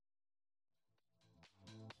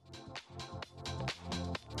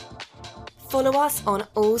Follow us on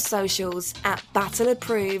all socials at Battle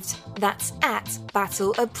Approved. That's at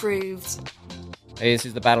Battle Approved. Hey, this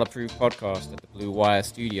is the Battle Approved podcast at the Blue Wire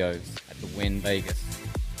Studios at the Wynn Vegas.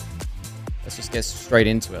 Let's just get straight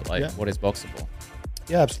into it. What is Boxable?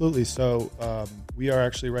 Yeah, absolutely. So we are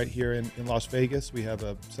actually right here in Las Vegas. We have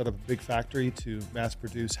set up a big factory to mass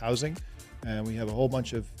produce housing, and we have a whole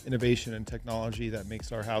bunch of innovation and technology that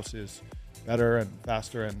makes our houses better and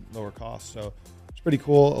faster and lower cost. So it's pretty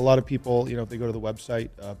cool. A lot of people, if they go to the website,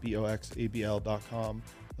 boxabl.com,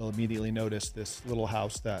 they'll immediately notice this little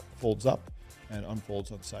house that folds up and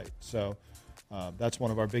unfolds on site. So that's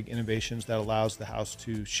one of our big innovations that allows the house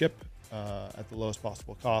to ship at the lowest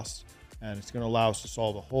possible cost. And it's going to allow us to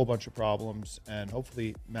solve a whole bunch of problems and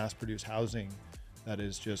hopefully mass produce housing that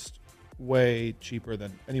is just way cheaper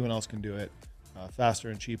than anyone else can do it, faster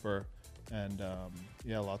and cheaper. And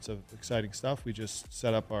lots of exciting stuff. We just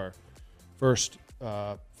set up our first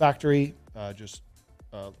factory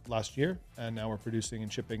last year, and now we're producing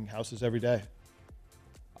and shipping houses every day.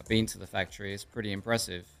 I've been to the factory. It's pretty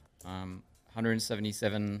impressive.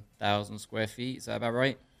 177,000 square feet. Is that about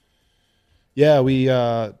right? Yeah, we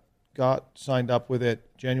got signed up with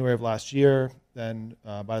it January of last year. Then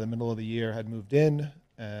by the middle of the year had moved in,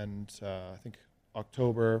 and I think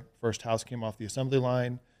October, first house came off the assembly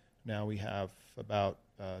line. Now we have about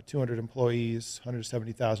 200 employees,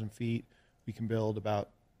 170,000 feet. We can build about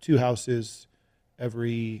 2 houses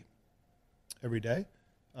every day.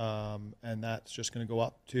 And that's just going to go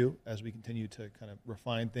up too as we continue to kind of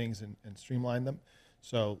refine things and streamline them.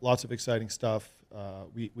 So lots of exciting stuff.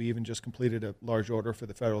 We even just completed a large order for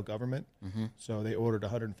the federal government. Mm-hmm. So they ordered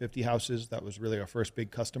 150 houses. That was really our first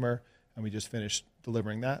big customer, and we just finished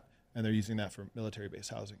delivering that, and they're using that for military-based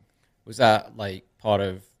housing. Was that like part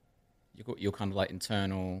of your kind of like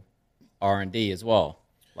internal R&D as well,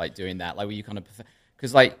 like doing that? Like were you kind of,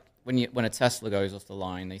 because like when a Tesla goes off the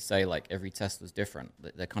line, they say like every Tesla's different.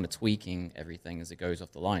 They're kind of tweaking everything as it goes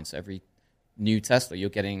off the line. So every new Tesla, you're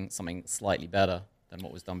getting something slightly better than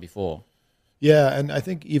what was done before. Yeah, and I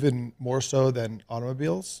think even more so than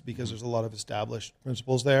automobiles, because there's a lot of established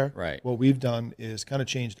principles there. Right. What we've done is kind of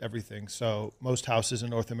changed everything. So most houses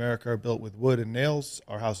in North America are built with wood and nails.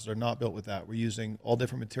 Our houses are not built with that. We're using all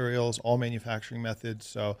different materials, all manufacturing methods.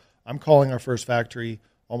 So I'm calling our first factory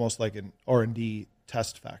almost like an R&D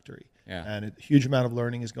test factory. Yeah. And a huge amount of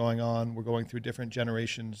learning is going on. We're going through different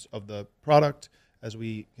generations of the product as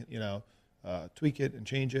we, tweak it and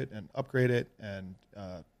change it and upgrade it, and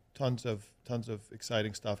tons of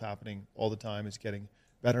exciting stuff happening all the time. It's getting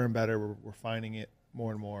better and better. We're refining it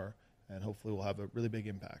more and more, and hopefully we'll have a really big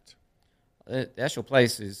impact. The actual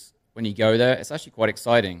place is, when you go there, it's actually quite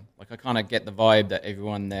exciting. Like I kind of get the vibe that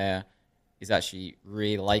everyone there is actually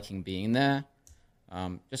really liking being there.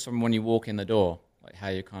 Just from when you walk in the door, like how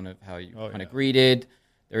you kind of greeted.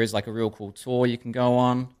 There is like a real cool tour you can go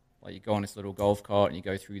on. Like you go on this little golf cart and you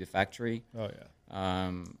go through the factory. Oh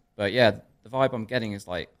yeah. But yeah, the vibe I'm getting is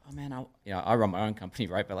like, oh man, I run my own company,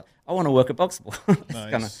 right? But like, I want to work at Boxable.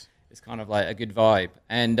 Nice. It's kind of like a good vibe.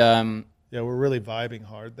 And we're really vibing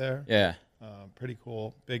hard there. Yeah. Pretty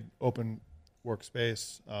cool. Big open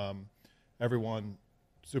workspace. Everyone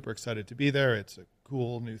super excited to be there. It's a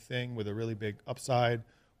cool new thing with a really big upside.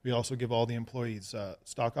 We also give all the employees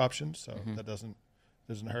stock options, so that doesn't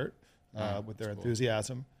hurt with their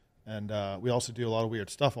enthusiasm. And we also do a lot of weird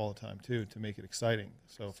stuff all the time too to make it exciting.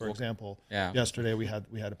 So, for example, yesterday we had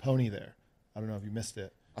a pony there. I don't know if you missed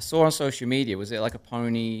it. I saw on social media. Was it like a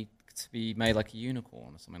pony to be made like a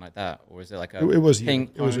unicorn or something like that, or is it like a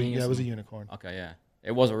pink pony? It was a unicorn. Okay, yeah,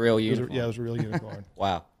 it was a real unicorn. It was a real unicorn.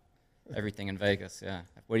 Wow, everything in Vegas. Yeah,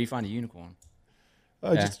 where do you find a unicorn?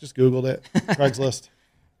 Just Googled it. Craigslist.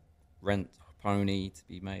 Rent pony to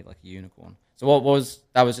be made like a unicorn. So what was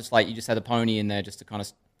that? Was just like you just had a pony in there just to kind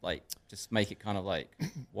of like just make it kind of like,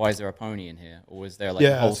 why is there a pony in here, or was there like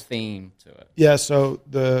a whole theme to it? Yeah, so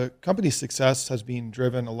the company's success has been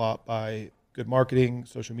driven a lot by good marketing,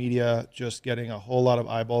 social media, just getting a whole lot of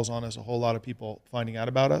eyeballs on us, a whole lot of people finding out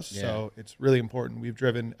about us. Yeah. So it's really important. We've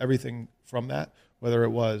driven everything from that, whether it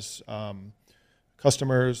was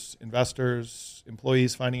customers, investors,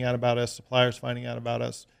 employees finding out about us, suppliers finding out about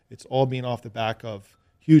us. It's all been off the back of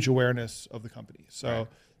huge awareness of the company. So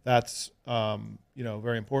that's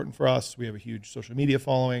very important for us. We have a huge social media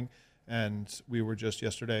following, and we were just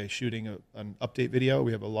yesterday shooting an update video.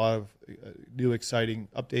 We have a lot of new exciting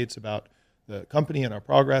updates about the company and our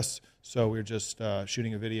progress. So we're just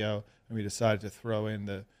shooting a video, and we decided to throw in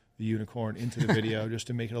the unicorn into the video just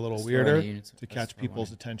to make it a little weirder to catch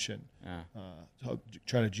people's attention.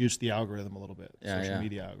 Trying to juice the algorithm a little bit, social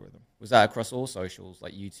media algorithm. Was that across all socials,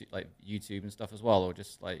 like YouTube and stuff as well, or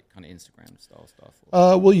just like kind of Instagram style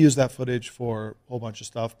stuff? We'll use that footage for a whole bunch of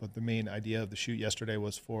stuff, but the main idea of the shoot yesterday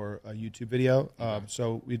was for a YouTube video.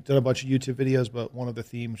 So we did a bunch of YouTube videos, but one of the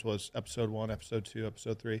themes was episode 1, episode 2,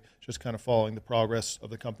 episode 3, just kind of following the progress of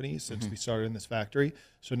the company since we started in this factory.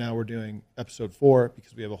 So now we're doing episode 4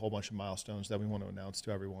 because we have a whole bunch of milestones that we want to announce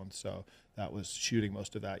to everyone. So that was shooting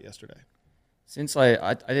most of that yesterday. Since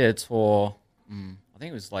I did a tour, I think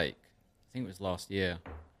it was last year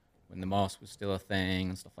when the mask was still a thing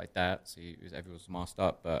and stuff like that. So everyone was masked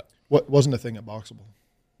up, but What wasn't a thing at Boxable?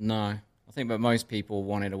 no, I think but most people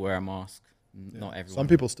wanted to wear a mask. Not everyone. Some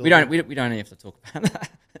people still. We don't even have to talk about that.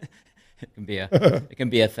 It can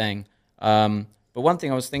be a thing. But one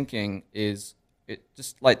thing I was thinking is it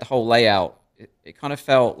just like the whole layout. It kind of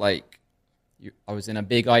felt like I was in a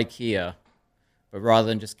big IKEA, but rather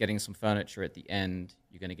than just getting some furniture at the end,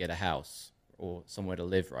 you're going to get a house or somewhere to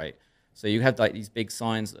live, right? So you have like these big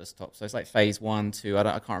signs at the top. So it's like phase 1, 2. I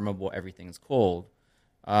can't remember what everything's called.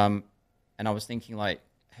 And I was thinking, like,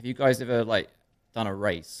 have you guys ever like done a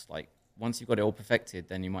race? Like once you've got it all perfected,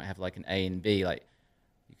 then you might have like an A and B. Like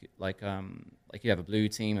you could like you have a blue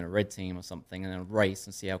team and a red team or something, and then a race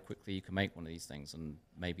and see how quickly you can make one of these things, and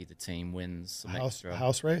maybe the team wins some extra.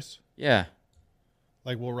 House race? Yeah.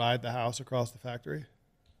 Like we'll ride the house across the factory?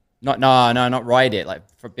 Not ride it, like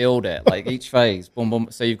for build it, like each phase, boom, boom.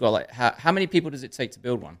 So you've got like, how many people does it take to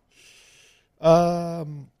build one?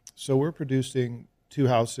 So we're producing 2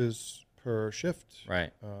 houses per shift.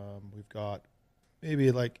 Right. We've got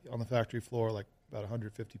maybe like on the factory floor, like about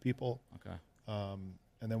 150 people. Okay.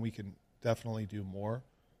 And then we can definitely do more.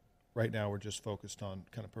 Right now we're just focused on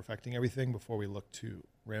kind of perfecting everything before we look to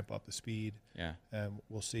ramp up the speed. Yeah. And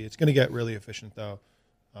we'll see. It's going to get really efficient though,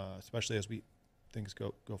 especially as things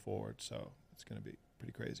go forward. So it's going to be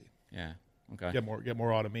pretty crazy. Yeah. Okay. Get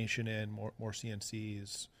more automation in, more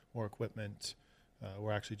CNCs, more equipment.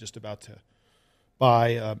 We're actually just about to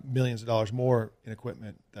buy millions of dollars more in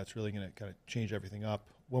equipment that's really going to kind of change everything up.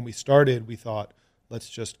 When we started, we thought, let's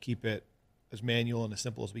just keep it as manual and as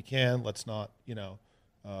simple as we can. Let's not,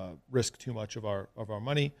 risk too much of our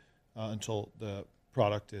money until the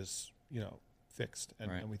product is, fixed,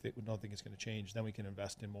 and, right. and we don't think it's going to change. Then we can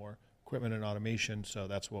invest in more equipment and automation. So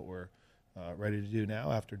that's what we're ready to do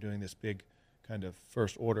now after doing this big kind of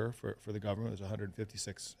first order for the government. It was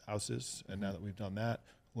 156 houses, and now that we've done that,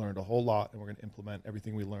 learned a whole lot, and we're going to implement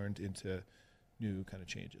everything we learned into new kind of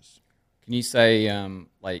changes. Can you say,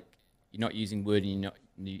 like, you're not using wood and you're not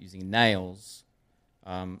using nails,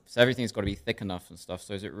 so everything's got to be thick enough and stuff.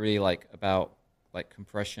 So is it really like about like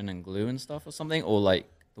compression and glue and stuff or something, or like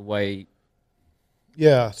the way?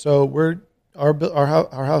 Yeah, so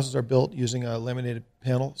our houses are built using a laminated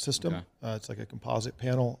panel system. Okay. It's like a composite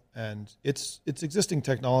panel, and it's existing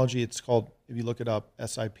technology. It's called, if you look it up,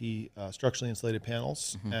 SIP, structurally insulated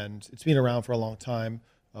panels, and it's been around for a long time.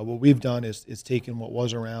 What we've done is taken what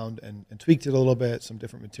was around and tweaked it a little bit, some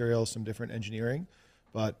different materials, some different engineering,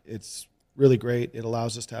 but it's really great. It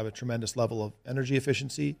allows us to have a tremendous level of energy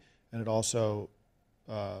efficiency, and it also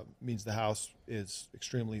means the house is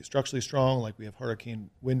extremely structurally strong. Like we have hurricane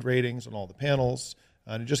wind ratings on all the panels,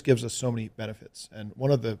 and it just gives us so many benefits. And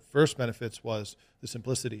one of the first benefits was the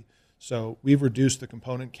simplicity. So we've reduced the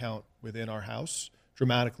component count within our house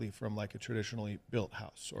dramatically from like a traditionally built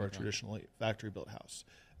house or a traditionally factory built house.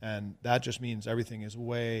 And that just means everything is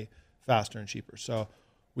way faster and cheaper. So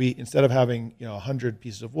we, instead of having 100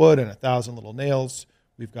 pieces of wood and 1,000 little nails,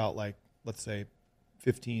 we've got like, let's say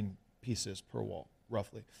 15 pieces per wall,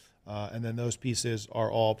 roughly. And then those pieces are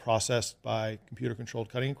all processed by computer-controlled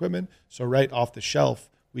cutting equipment. So right off the shelf,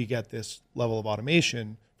 we get this level of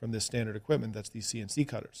automation from this standard equipment that's these CNC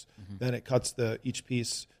cutters. Then it cuts each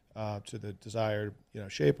piece to the desired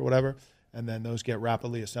shape or whatever, and then those get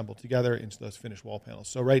rapidly assembled together into those finished wall panels.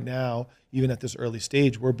 So right now, even at this early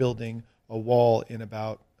stage, we're building a wall in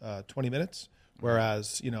about 20 minutes,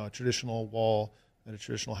 whereas a traditional wall at a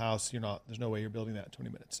traditional house, there's no way you're building that in 20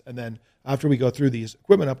 minutes. And then after we go through these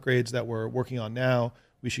equipment upgrades that we're working on now,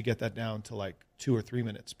 we should get that down to like 2 or 3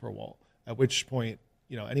 minutes per wall, at which point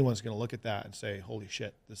anyone's going to look at that and say, holy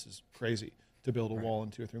shit, this is crazy to build a wall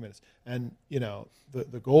in 2 or 3 minutes. And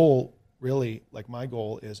the goal, really, like my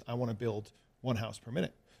goal is I want to build one house per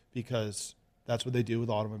minute, because that's what they do with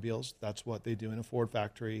automobiles. That's what they do in a Ford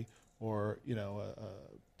factory or a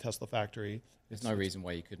Tesla factory. There's no reason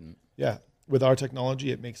why you couldn't. Yeah, with our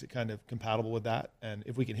technology, it makes it kind of compatible with that. And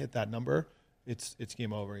if we can hit that number, it's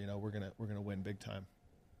game over. We're gonna win big time.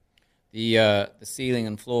 The ceiling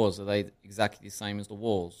and floors, are they exactly the same as the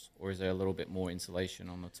walls, or is there a little bit more insulation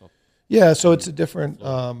on the top? Yeah, so it's a different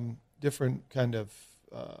kind of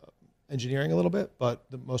engineering a little bit, but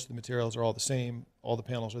most of the materials are all the same. All the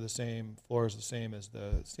panels are the same. Floor is the same as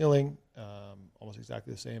the ceiling, almost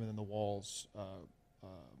exactly the same, and then the walls,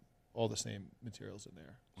 all the same materials in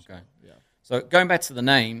there. Okay. So, yeah. So going back to the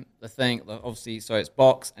name, the thing, obviously, so it's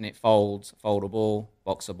box and it folds, foldable,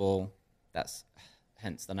 boxable. That's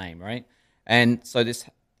hence the name, right? And so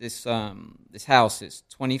this house is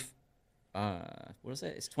 20. What is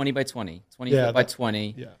it? It's 20 by 20, 20 foot by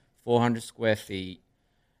 20, 400 square feet,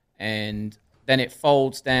 and then it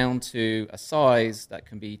folds down to a size that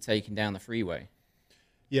can be taken down the freeway.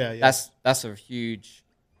 Yeah. That's a huge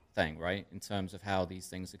thing, right? In terms of how these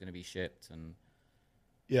things are going to be shipped and.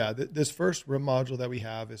 Yeah, this first room module that we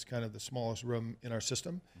have is kind of the smallest room in our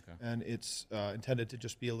system, and it's intended to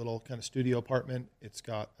just be a little kind of studio apartment. It's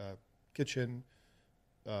got a kitchen,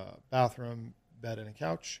 bathroom, bed, and a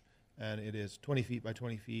couch, and it is 20 feet by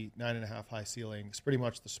 20 feet, 9.5 high ceiling. It's pretty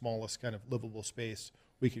much the smallest kind of livable space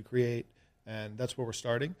we could create, and that's where we're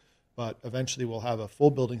starting. But eventually we'll have a full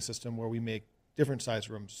building system where we make different size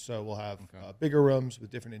rooms. So we'll have bigger rooms with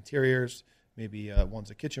different interiors. Maybe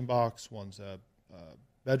one's a kitchen box, one's a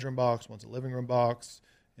bedroom box, one's a living room box,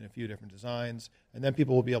 in a few different designs. And then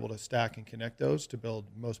people will be able to stack and connect those to build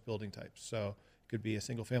most building types. So it could be a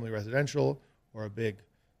single family residential or a big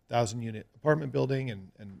 1,000-unit apartment building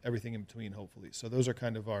and everything in between, hopefully. So those are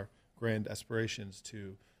kind of our grand aspirations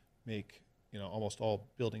to make, almost all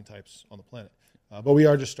building types on the planet. But we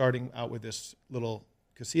are just starting out with this little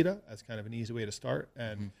casita as kind of an easy way to start.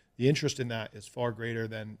 And the interest in that is far greater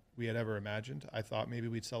than we had ever imagined. I thought maybe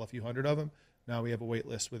we'd sell a few hundred of them. Now we have a wait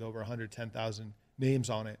list with over 110,000 names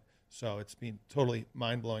on it. So it's been totally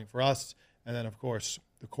mind-blowing for us. And then, of course,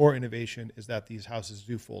 the core innovation is that these houses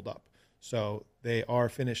do fold up. So they are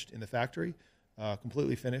finished in the factory,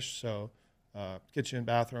 completely finished. So kitchen,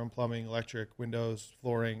 bathroom, plumbing, electric, windows,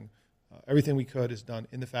 flooring, everything we could is done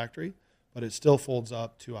in the factory. But it still folds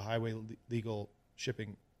up to a highway legal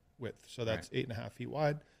shipping width. So that's 8.5 feet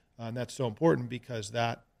wide. And that's so important because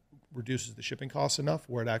that reduces the shipping costs enough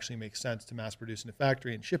where it actually makes sense to mass produce in a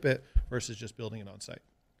factory and ship it versus just building it on site.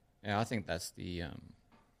 Yeah, I think that's the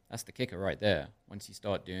kicker right there. Once you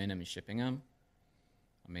start doing them and shipping them,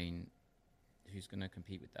 I mean, who's going to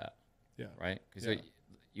compete with that? Yeah. Right? Because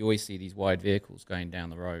you always see these wide vehicles going down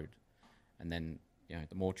the road, and then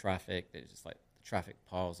the more traffic, there's just like the traffic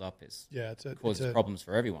piles up. It causes problems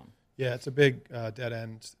for everyone. Yeah, it's a big dead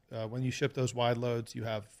end. When you ship those wide loads, you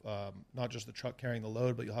have not just the truck carrying the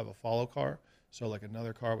load, but you'll have a follow car. So like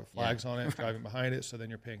another car with flags on it driving behind it. So then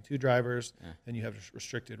you're paying two drivers. Then you have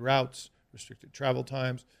restricted routes, restricted travel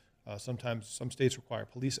times. Sometimes some states require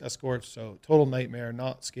police escorts. So total nightmare,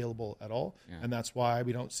 not scalable at all. Yeah. And that's why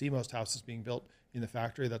we don't see most houses being built in the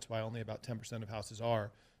factory. That's why only about 10% of houses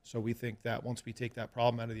are. So we think that once we take that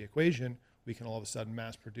problem out of the equation, we can all of a sudden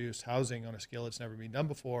mass produce housing on a scale that's never been done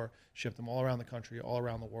before, ship them all around the country, all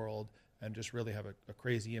around the world, and just really have a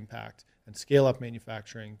crazy impact and scale up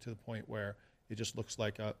manufacturing to the point where it just looks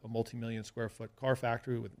like a multi-million square foot car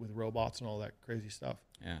factory with robots and all that crazy stuff.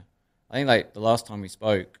 Yeah. I think like the last time we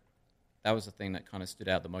spoke, that was the thing that kind of stood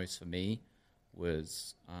out the most for me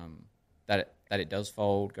was that it does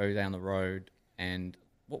fold, go down the road. And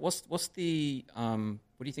what's the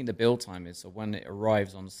what do you think the build time is? So when it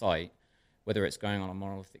arrives on site, whether it's going on a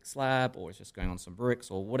monolithic slab or it's just going on some bricks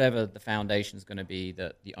or whatever the foundation is going to be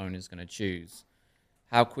that the owner's going to choose,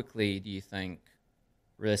 how quickly do you think,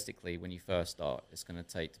 realistically, when you first start, it's going to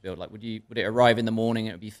take to build? Like, would it arrive in the morning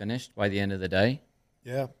and it would be finished by the end of the day?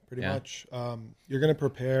 Yeah, pretty much. You're going to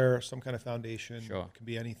prepare some kind of foundation. Sure. It can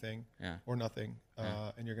be anything or nothing.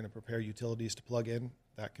 And you're going to prepare utilities to plug in.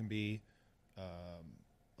 That can be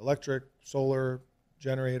electric, solar,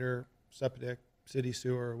 generator, septic, city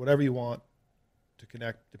sewer, whatever you want to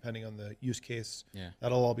connect depending on the use case. Yeah.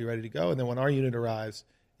 That'll all be ready to go. And then when our unit arrives,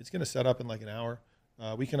 it's going to set up in like an hour.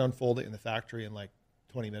 We can unfold it in the factory in like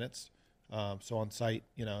 20 minutes. So on site,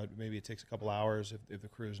 maybe it takes a couple hours if the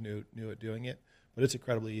crew's new at doing it. But it's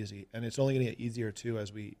incredibly easy. And it's only going to get easier, too,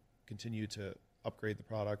 as we continue to upgrade the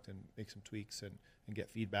product and make some tweaks and get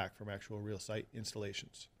feedback from actual real site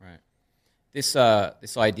installations. Right. This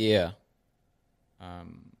idea,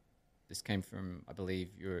 this came from, I believe,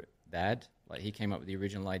 your dad. Like, he came up with the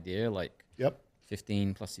original idea,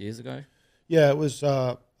 15 plus years ago. Yeah, it was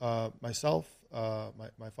myself,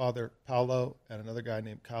 my father, Paolo, and another guy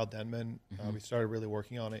named Kyle Denman. We started really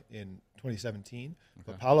working on it in 2017. Okay.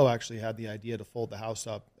 But Paolo actually had the idea to fold the house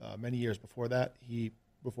up many years before that. He,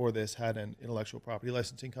 before this, had an intellectual property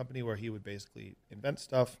licensing company where he would basically invent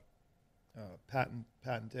stuff,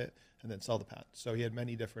 patent it, and then sell the patent. So he had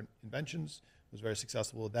many different inventions, was very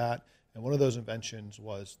successful with that. And one of those inventions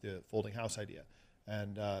was the folding house idea.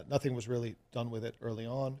 And nothing was really done with it early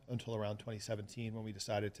on until around 2017 when we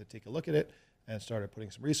decided to take a look at it and started putting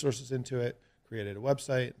some resources into it, created a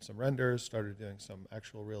website, some renders, started doing some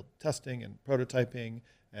actual real testing and prototyping,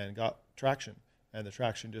 and got traction. And the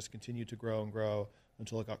traction just continued to grow and grow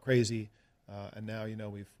until it got crazy. And now,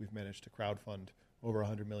 we've managed to crowdfund over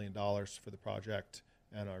 $100 million for the project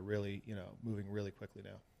and are really, moving really quickly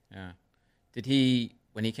now. Yeah. Did he,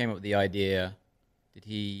 when he came up with the idea, did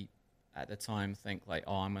he at the time think like,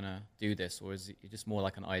 oh, I'm going to do this? Or is he just more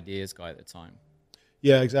like an ideas guy at the time?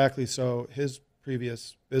 Yeah, exactly. So his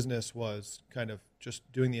previous business was kind of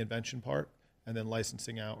just doing the invention part and then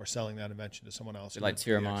licensing out or selling that invention to someone else. So like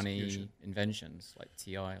Tiramani Inventions, like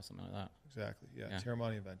TI or something like that. Exactly, yeah.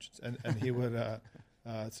 Tiramani Inventions. And he would,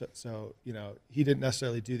 he didn't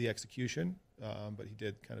necessarily do the execution, but he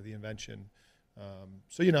did kind of the invention.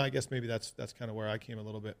 So I guess maybe that's kind of where I came a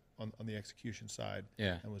little bit on the execution side,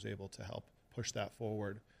 and was able to help push that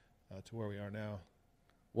forward to where we are now.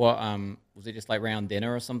 What was it, just like round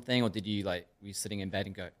dinner or something, or were you sitting in bed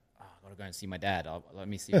and go, oh, I gotta go and see my dad? Let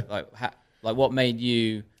me see. Like what made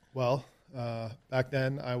you? Well, back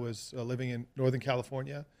then I was living in Northern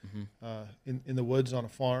California, in the woods on a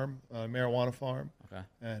farm, a marijuana farm,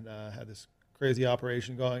 and had this crazy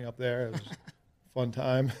operation going up there. It was fun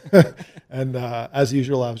time. And as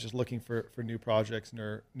usual, I was just looking for new projects,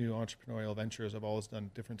 new entrepreneurial ventures. I've always done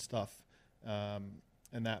different stuff.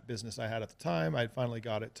 And that business I had at the time, I finally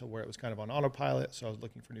got it to where it was kind of on autopilot. So I was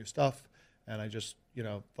looking for new stuff. And I just,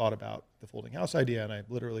 thought about the folding house idea. And I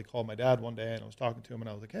literally called my dad one day and I was talking to him and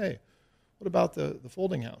I was like, hey, what about the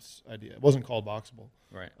folding house idea? It wasn't called Boxable.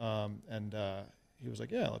 Right. And he was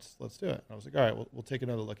like, yeah, let's do it. And I was like, all right, we'll take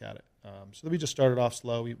another look at it. So then we just started off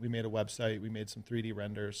slow. We made a website. We made some 3D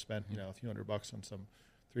renders, spent, a few $100 on some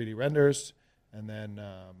 3D renders, and then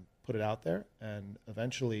put it out there. And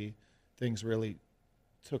eventually things really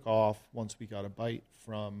took off once we got a bite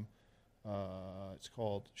from, it's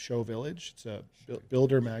called Show Village. It's a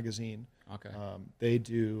builder magazine. Okay. They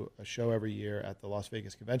do a show every year at the Las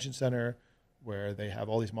Vegas Convention Center where they have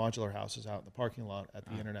all these modular houses out in the parking lot at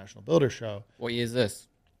the International Builder Show. What year is this?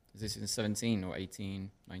 Is this in 17 or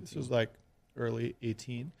 18, 19? This was like early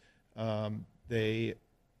 18. They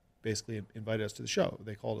basically invited us to the show.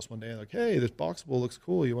 They called us one day and like, hey, this Boxable looks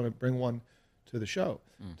cool. You want to bring one to the show,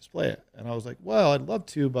 display it? And I was like, well, I'd love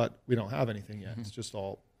to, but we don't have anything yet. It's just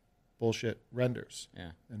all bullshit renders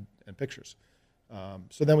and pictures.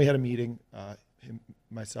 So then we had a meeting,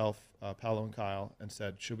 myself, Paolo and Kyle, and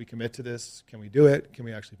said, should we commit to this? Can we do it? Can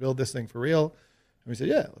we actually build this thing for real? And we said,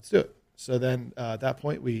 yeah, let's do it. So then at that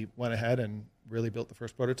point, we went ahead and really built the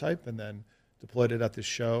first prototype and then deployed it at this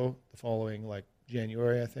show the following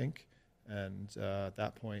January, I think. And at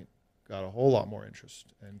that point, got a whole lot more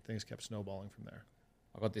interest and things kept snowballing from there.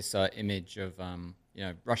 I got this image of,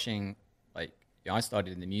 rushing, I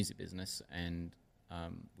started in the music business and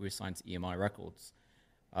we were signed to EMI Records.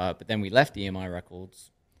 But then we left EMI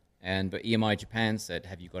Records, but EMI Japan said,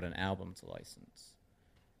 have you got an album to license?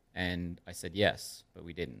 And I said, yes, but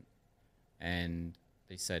we didn't. And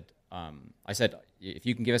they said, I said, if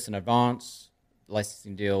you can give us an advance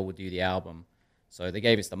licensing deal, we'll do the album. So they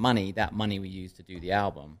gave us the money. That money we used to do the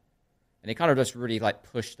album. And it kind of just really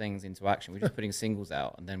pushed things into action. We were just putting singles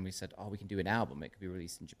out. And then we said, we can do an album. It could be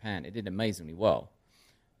released in Japan. It did amazingly well.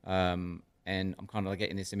 And I'm kind of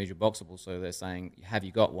getting this image of Boxable. So they're saying, have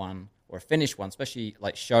you got one or a finished one, especially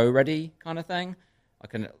show ready kind of thing?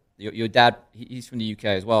 Your dad, he's from the UK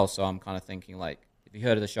as well. So I'm kind of thinking have you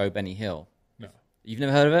heard of the show Benny Hill? No. You've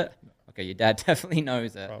never heard of it? No. Okay, your dad definitely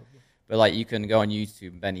knows it. Probably. But you can go on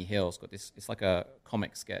YouTube, Benny Hill. It's got this, it's like a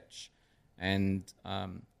comic sketch. And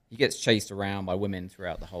he gets chased around by women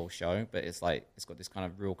throughout the whole show. But it's got this kind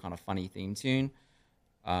of real kind of funny theme tune.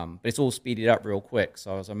 But it's all speeded up real quick.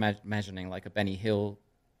 So I was imagining a Benny Hill,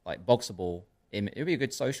 Boxable. It would be a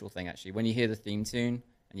good social thing, actually. When you hear the theme tune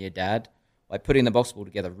and your dad, putting the Boxable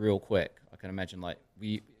together real quick. I can imagine,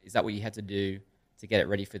 is that what you had to do to get it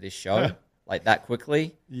ready for this show? That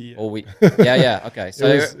quickly? Yeah. Or okay. So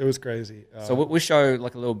it was crazy. So we'll show a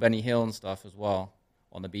little Benny Hill and stuff as well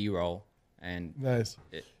on the B-roll. And nice.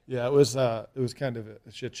 It was kind of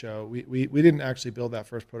a shit show. We didn't actually build that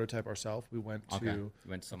first prototype ourselves. We went to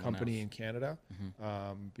a company in Canada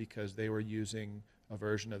because they were using a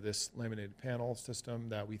version of this laminated panel system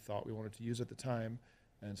that we thought we wanted to use at the time.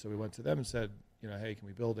 And so we went to them and said, hey, can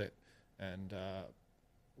we build it? And a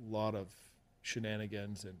lot of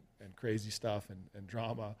shenanigans and crazy stuff and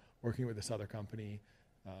drama working with this other company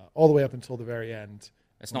all the way up until the very end.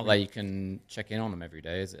 It's not you can check in on them every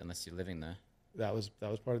day, is it, unless you're living there? That was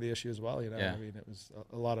part of the issue as well, Yeah. I mean, it was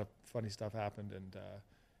a lot of funny stuff happened and,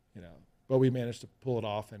 but we managed to pull it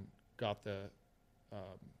off and got the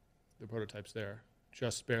prototypes there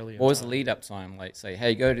just barely in What was the time. lead up time? Like, say,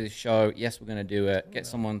 hey, go to the show. Yes, we're going to do it. Get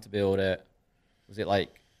someone to build it. Was it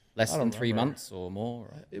like less I than don't 3 remember. months or more?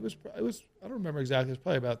 Or? It was, I don't remember exactly. It was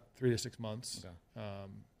probably about 3 to 6 months. Okay.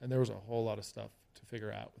 And there was a whole lot of stuff to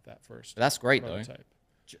figure out with that first But that's great, though. prototype.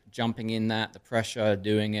 Jumping in that, the pressure,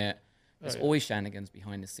 doing it. There's yeah. always shenanigans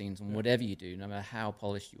behind the scenes on whatever you do, no matter how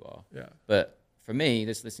polished you are. Yeah. But for me,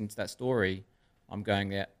 just listening to that story, I'm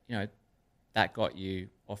going, yeah, you know, that got you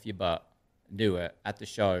off your butt, do it at the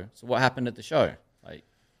show. So what happened at the show? Like,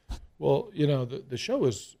 Well, you know, the show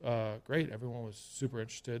was great. Everyone was super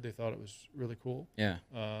interested. They thought it was really cool. yeah,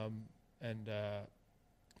 And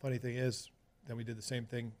funny thing is, then we did the same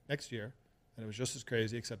thing next year, and it was just as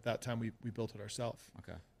crazy, except that time we built it ourselves.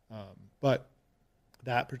 okay, But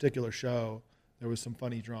that particular show, there was some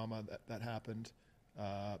funny drama that happened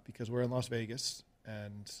because we're in Las Vegas,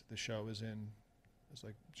 and the show was in, it was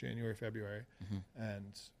like January, February,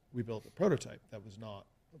 and we built a prototype that was not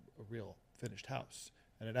a real finished house.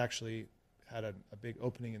 And it actually had a big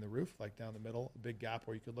opening in the roof, like down the middle, a big gap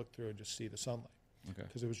where you could look through and just see the sunlight. okay.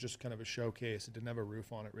 Because it was just kind of a showcase. It didn't have a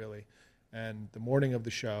roof on it, really. And the morning of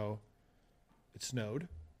the show, it snowed.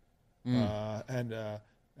 And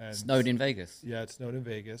Snowed in Vegas. Yeah, it snowed in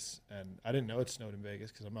Vegas. And I didn't know it snowed in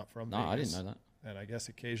Vegas because I'm not from No, Vegas. I didn't know that. And I guess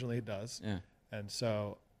occasionally it does. Yeah. And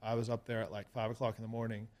so I was up there at like 5 o'clock in the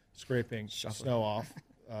morning scraping Shuffling. snow off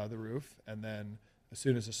the roof. And then as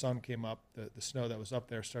soon as the sun came up, the snow that was up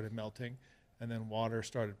there started melting. And then water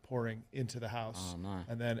started pouring into the house. Oh, no.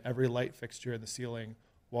 And then every light fixture in the ceiling,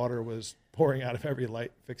 water was pouring out of every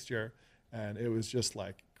light fixture. And it was just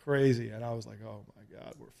like crazy. And I was like, oh my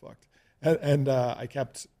God, we're fucked. And I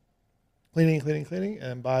kept cleaning.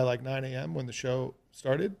 And by like 9 a.m. when the show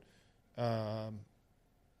started, no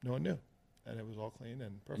one knew. And it was all clean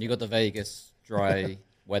and perfect. And you got the Vegas dry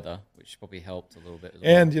weather, which probably helped a little bit as well.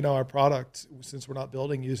 And, you know, our product, since we're not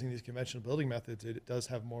building using these conventional building methods, it does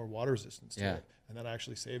have more water resistance to Yeah. it. And that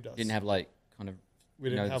actually saved us. Didn't have like kind of we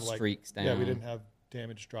didn't have like streaks down. Yeah, we didn't have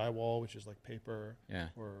damaged drywall, which is like paper Yeah.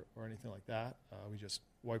 or anything like that. We just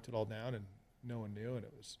wiped it all down and no one knew, and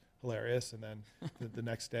it was hilarious. And then the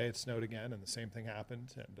next day it snowed again and the same thing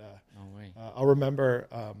happened. And No way. I'll remember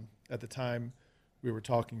at the time we were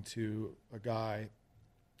talking to a guy,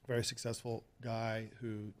 very successful guy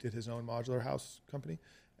who did his own modular house company,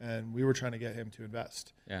 and we were trying to get him to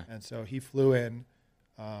invest. Yeah. And so he flew in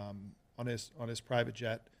on his private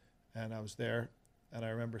jet, and I was there, and I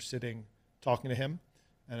remember sitting talking to him,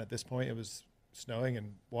 and at this point it was snowing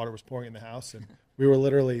and water was pouring in the house, and we were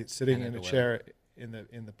literally sitting And in a the chair in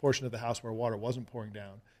the portion of the house where water wasn't pouring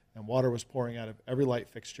down, and water was pouring out of every light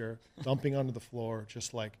fixture, dumping onto the floor,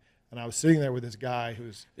 just like. And I was sitting there with this guy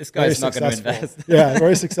who's This very guy's not going to successful. invest. Yeah,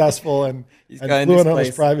 very successful, and He's and going flew this in on his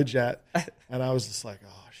place. private jet, and I was just like,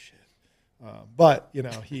 oh shit. But you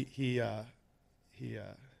know, he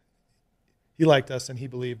liked us and he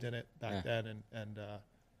believed in it back then, and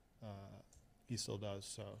he still does.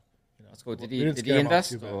 So you know, That's cool. Did we he didn't did scare he him off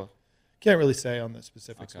invest too bad. or? Can't really say on the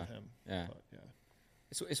specifics Okay. with him. Yeah. But,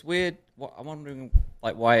 yeah. It's weird. What I'm wondering,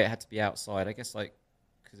 like, why it had to be outside. I guess like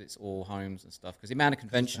because it's all homes and stuff. Because the amount of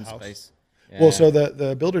convention house. space. Well, Yeah. so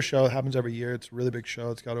the Builder Show happens every year. It's a really big show.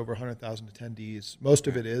 It's got over 100,000 attendees. Most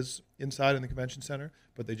of it is inside in the convention center,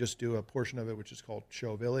 but they just do a portion of it, which is called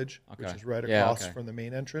Show Village, which Okay. is right Yeah, across okay. from the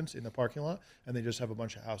main entrance in the parking lot, and they just have a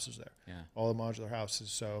bunch of houses there, Yeah. all the modular houses.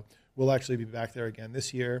 So we'll actually be back there again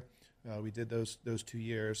this year. We did those 2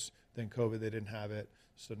 years. Then COVID, they didn't have it.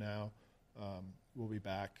 So now we'll be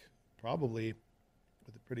back probably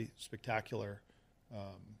with a pretty spectacular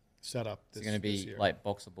setup It's this, going to this be year. like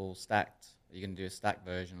boxable, stacked. Are you going to do a stacked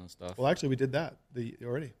version and stuff? Well, actually, we did that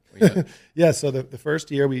already. Or you got- Yeah, so the first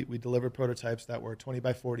year we delivered prototypes that were 20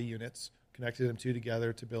 by 40 units, connected them two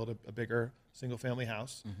together to build a bigger single-family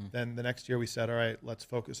house. Then the next year we said, all right, let's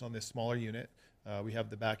focus on this smaller unit. We have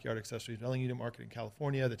the backyard accessory dwelling unit market in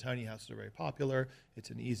California. The tiny houses are very popular. It's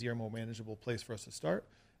an easier, more manageable place for us to start.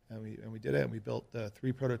 And we did it, and we built the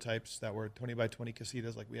 3 prototypes that were 20 by 20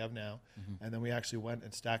 casitas like we have now. And then we actually went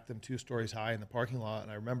and stacked them 2 stories high in the parking lot.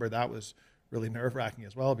 And I remember that was really nerve-wracking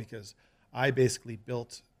as well, because I basically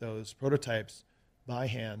built those prototypes by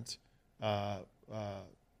hand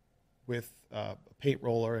with a paint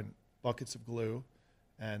roller and buckets of glue.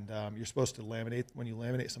 And you're supposed to laminate. When you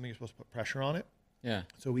laminate something, you're supposed to put pressure on it. yeah.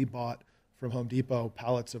 So we bought from Home Depot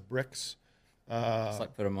pallets of bricks. Just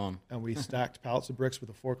like put them on. And we stacked pallets of bricks with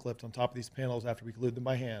a forklift on top of these panels after we glued them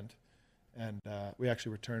by hand. And we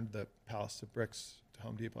actually returned the pallets of bricks to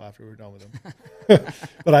Home Depot after we were done with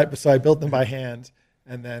them. So I built them by hand,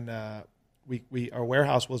 and then our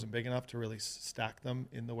warehouse wasn't big enough to really stack them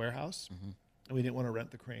in the warehouse, Mm-hmm. and we didn't want to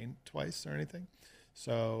rent the crane twice or anything.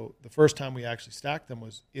 So the first time we actually stacked them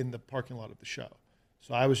was in the parking lot of the show.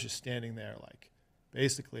 So I was just standing there, like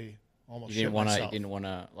basically almost. You didn't want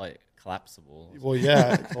to like collapsible. Well,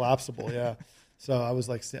 yeah, collapsible, yeah. So I was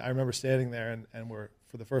like, I remember standing there, and we're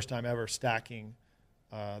for the first time ever stacking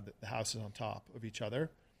the houses on top of each other,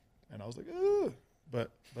 and I was like, ugh. But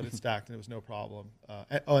it stacked and it was no problem.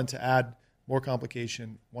 And to add more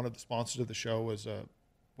complication, one of the sponsors of the show was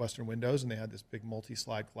Western Windows, and they had this big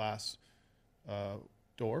multi-slide glass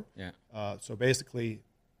door. Yeah. So basically,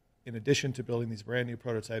 in addition to building these brand new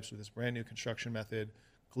prototypes with this brand new construction method,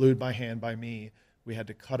 glued by hand by me, we had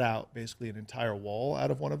to cut out basically an entire wall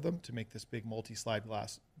out of one of them to make this big multi-slide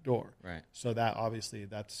glass door. Right. So that obviously,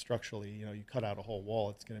 that's structurally, you cut out a whole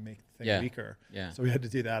wall, it's going to make the thing weaker. Yeah. So we had to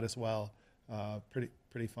do that as well.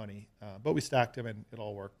 Pretty funny. But we stacked them and it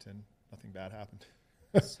all worked and nothing bad happened.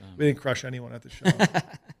 We didn't crush anyone at the show.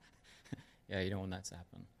 Yeah, you don't want that to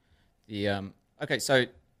happen. Okay, so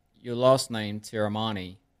your last name,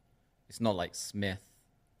 Tiramani, it's not like Smith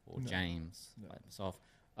or James, like myself.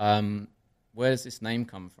 Where does this name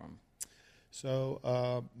come from?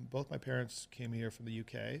 So both my parents came here from the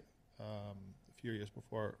UK a few years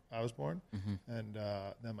before I was born. Mm-hmm. And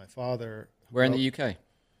then my father... Where in the UK?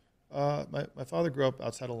 My father grew up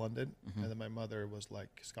outside of London, and then my mother was like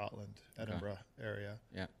Scotland, Edinburgh area.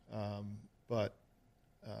 Yeah. But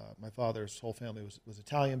my father's whole family was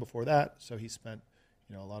Italian before that, so he spent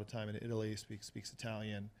a lot of time in Italy, speaks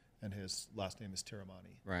Italian, and his last name is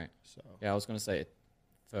Tiramani. Right. So Yeah, I was going to say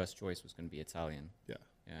first choice was going to be Italian. yeah,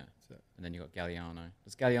 Yeah. that's it. And then you got Galliano.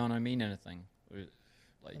 Does Galliano mean anything? Or,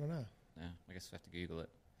 I don't know. Yeah, I guess we have to Google it.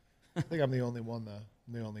 I think I'm the only one though.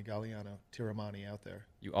 I'm the only Galliano Tiramani out there.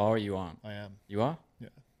 You are or you aren't? I am. You are? Yeah.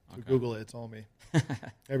 If you Okay. Google it, it's all me.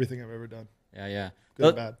 Everything I've ever done, Yeah.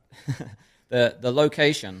 good and bad. The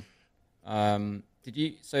location.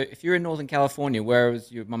 So if you're in Northern California, where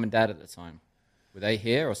was your mum and dad at the time? Were they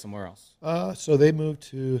here or somewhere else? So they moved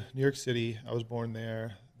to New York City. I was born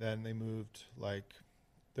there. Then they moved like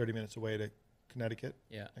 30 minutes away to Connecticut,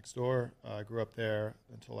 Yeah. next door. I grew up there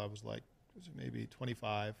until I was like maybe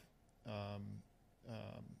 25.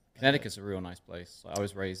 Connecticut's a real nice place. I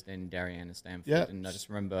was raised in Darien and Stanford, Yeah. and I just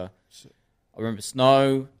remember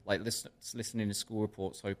snow, like listening to school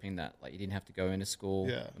reports, hoping that like you didn't have to go into school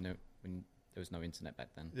Yeah. when there was no internet back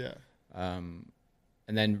then. Yeah.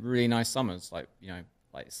 And then really nice summers, like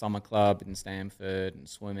summer club in Stanford and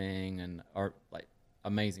swimming and like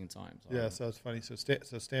amazing times. Yeah, so it's funny. So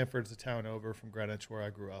Stanford's a town over from Greenwich where I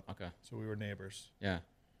grew up. Okay. So we were neighbors. Yeah.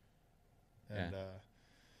 And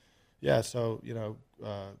so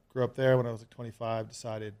grew up there when I was like 25.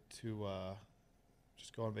 Decided to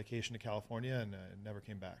just go on vacation to California, and never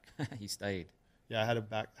came back. He stayed. Yeah, I had a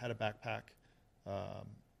backpack.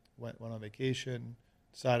 Went on vacation.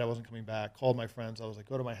 Decided I wasn't coming back. Called my friends. I was like,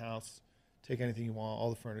 go to my house, take anything you want, all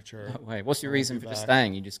the furniture. Wait, what's your I won't reason be for just back.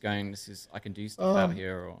 staying? You just going? I can do stuff out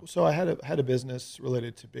here, or So I had a business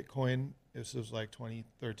related to Bitcoin. This was like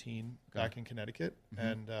 2013 back in Connecticut,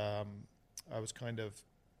 and I was kind of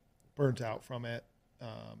burnt out from it.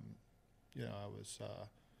 I was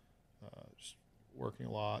just working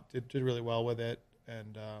a lot, did really well with it,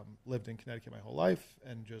 and lived in Connecticut my whole life,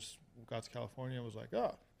 and just got to California and was like,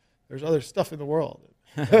 oh, there's other stuff in the world.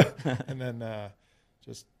 And then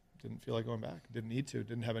just didn't feel like going back. Didn't need to.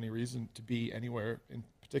 Didn't have any reason to be anywhere in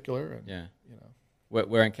particular. And, yeah.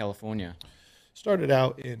 Where in California? Started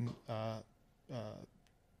out in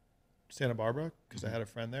Santa Barbara because I had a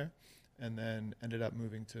friend there, and then ended up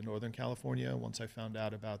moving to Northern California once I found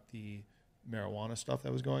out about the marijuana stuff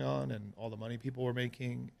that was going on and all the money people were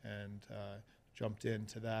making, and jumped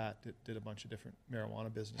into that, did a bunch of different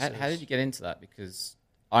marijuana businesses. How did you get into that? Because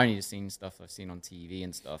I only just seen stuff I've seen on TV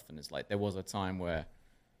and stuff, and it's like there was a time where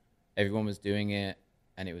everyone was doing it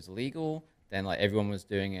and it was illegal. Then like everyone was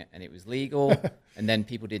doing it and it was legal, and then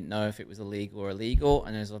people didn't know if it was illegal or illegal.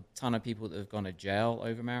 And there's a ton of people that have gone to jail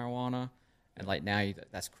over marijuana, and like now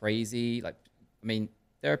that's crazy. Like, I mean,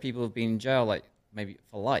 there are people who've been in jail like maybe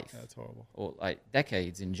for life. That's horrible. Or like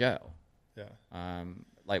decades in jail. Yeah.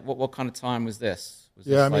 Like what kind of time was this? Was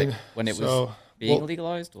Yeah, this I like mean, when it so- was being well-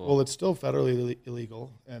 legalized? Or? Well, it's still federally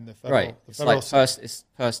illegal, and the federal, right. the It's federal like it's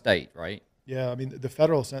per state, right? Yeah, I mean, the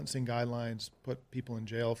federal sentencing guidelines put people in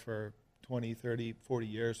jail for 20, 30, 40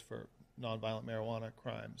 years for nonviolent marijuana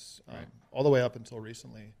crimes, Right. all the way up until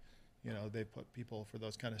recently. They put people for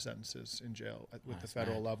those kind of sentences in jail with the That's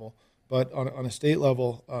federal mad. level. But on a state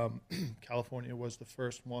level, California was the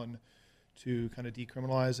first one to kind of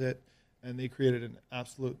decriminalize it, and they created an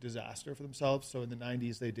absolute disaster for themselves. So in the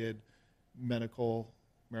 90s, they did medical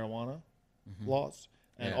marijuana laws.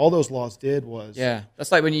 And Yeah. all those laws did was Yeah,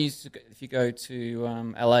 that's like when you used to, if you go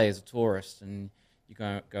to LA as a tourist and you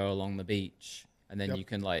go along the beach, and then Yep. you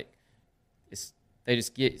can like, they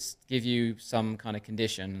just give you some kind of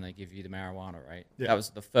condition and they give you the marijuana, right? Yeah. That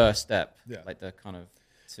was the first step, Yeah. like the kind of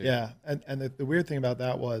Yeah, and the weird thing about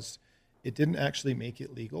that was it didn't actually make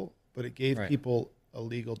it legal, but it gave Right. people a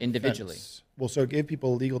legal defense. Individually. Well, so it gave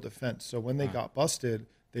people a legal defense. So when they got busted,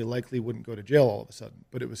 they likely wouldn't go to jail all of a sudden,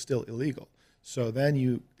 but it was still illegal. So then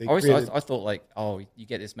they created, I thought like, oh, you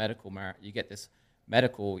get this medical,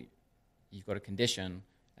 you've got a condition,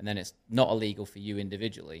 and then it's not illegal for you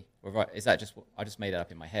individually. Or is that just I just made that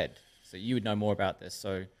up in my head? So you would know more about this.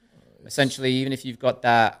 So essentially, even if you've got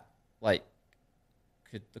that, like,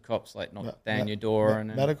 could the cops like knock down your door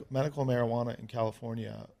and medical marijuana in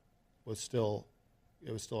California was still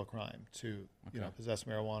a crime to possess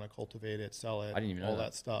marijuana, cultivate it, sell it, I didn't even know all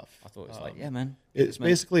that. that stuff. I thought it was like, yeah, man. It's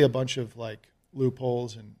basically a bunch of like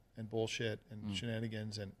loopholes and bullshit and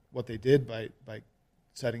shenanigans. And what they did by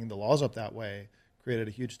setting the laws up that way created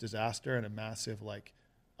a huge disaster and a massive like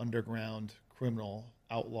underground criminal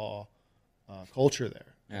outlaw culture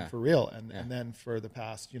there. Yeah. For real. And then for the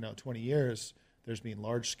past 20 years, there's been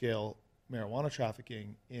large scale marijuana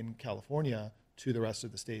trafficking in California to the rest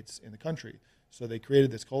of the states in the country. So they created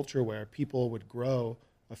this culture where people would grow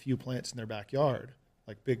a few plants in their backyard,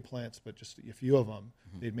 like big plants, but just a few of them.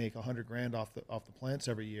 They'd make $100,000 off the plants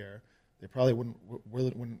every year. They probably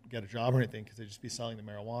wouldn't get a job or anything because they'd just be selling the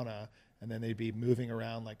marijuana, and then they'd be moving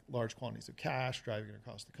around like large quantities of cash, driving it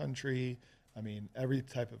across the country. I mean, every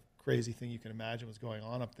type of crazy thing you can imagine was going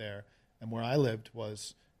on up there. And where I lived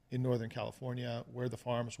was in Northern California, where the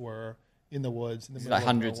farms were, in the woods, in the It's middle like of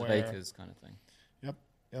hundreds nowhere. of acres kind of thing.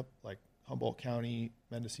 Yep, like Humboldt County,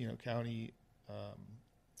 Mendocino County,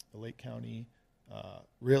 the Lake County.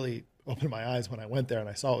 Really opened my eyes when I went there and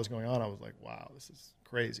I saw what was going on. I was like, wow, this is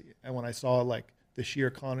crazy. And when I saw like the sheer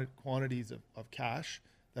quantities of cash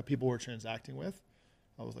that people were transacting with,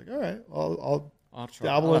 I was like, all right, well, I'll try.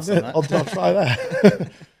 dabble in it. I'll try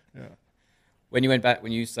that. Yeah. When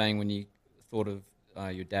you thought of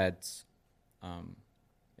your dad's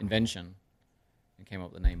invention and came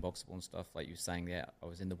up with the name Boxable and stuff, like you were saying, yeah, I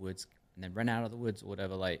was in the woods and then ran out of the woods or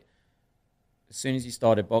whatever, like as soon as you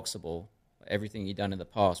started Boxable, everything you'd done in the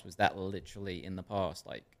past, was that literally in the past?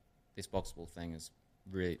 Like this Boxable thing is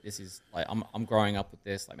really, this is like, I'm growing up with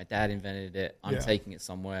this, like my dad invented it, I'm taking it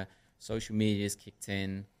somewhere, social media's kicked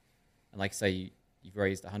in, and like say you've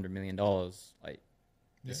raised $100 million, like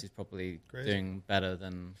this is probably doing better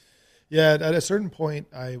than... Yeah, at a certain point,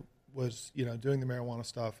 I was, doing the marijuana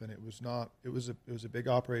stuff, and it was a big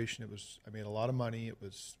operation. I made a lot of money. It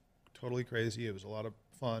was totally crazy. It was a lot of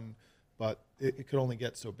fun, but it could only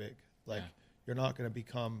get so big. Like, you're not going to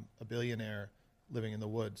become a billionaire living in the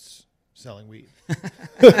woods selling weed.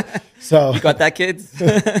 So you got that, kids?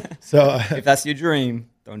 So if that's your dream,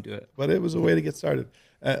 don't do it. But it was a way to get started.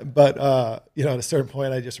 But at a certain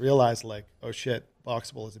point, I just realized, like, oh shit,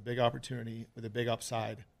 Boxable is a big opportunity with a big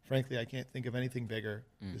upside. Frankly, I can't think of anything bigger.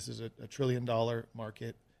 This is a $1 trillion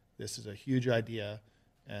market. This is a huge idea.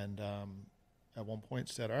 And at one point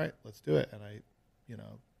said, all right, let's do it. And I,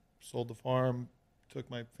 sold the farm, took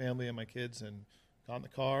my family and my kids and got in the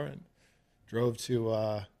car and drove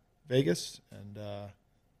to Vegas. And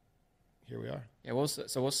here we are. Yeah,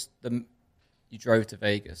 you drove to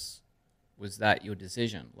Vegas. Was that your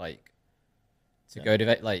decision? Like, to go to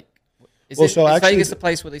Vegas? Like, is Vegas the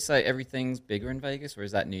place where they say everything's bigger in Vegas, or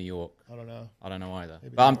is that New York? I don't know. I don't know either.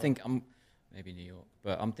 Maybe But maybe New York,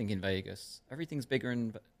 but I'm thinking Vegas. Everything's bigger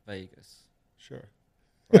in Vegas. Sure.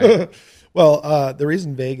 Right. Well, the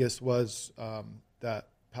reason Vegas was that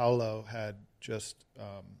Paolo had just,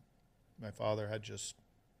 my father had just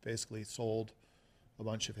basically sold a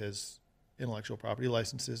bunch of his intellectual property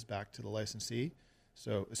licenses back to the licensee.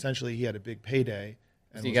 So essentially, he had a big payday.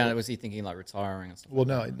 Was he thinking like retiring and stuff? Well,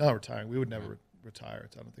 no, not retiring. We would never retire.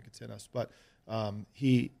 I don't think it's in us. But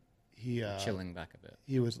he chilling back a bit.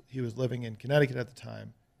 He was living in Connecticut at the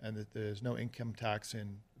time, and that there's no income tax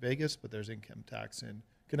in Vegas, but there's income tax in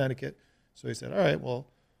Connecticut. So he said, all right, well,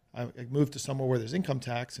 I moved to somewhere where there's income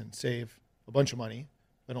tax and save a bunch of money.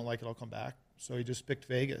 If I don't like it, I'll come back. So he just picked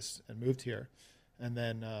Vegas and moved here. And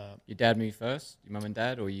then your dad moved first, your mom and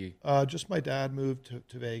dad, or you? Just my dad moved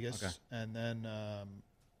to Vegas, okay. And then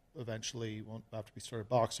eventually, after we started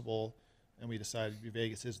Boxable, and we decided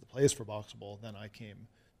Vegas is the place for Boxable, then I came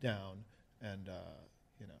down, and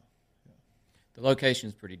The location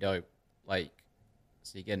is pretty dope. Like,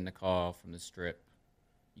 so you get in the car from the Strip,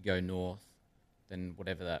 you go north, then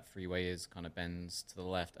whatever that freeway is kind of bends to the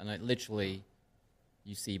left, and it literally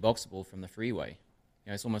you see Boxable from the freeway.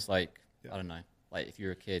 It's almost like, Yeah. I don't know, like if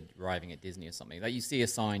you're a kid arriving at Disney or something, like you see a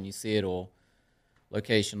sign, you see it all,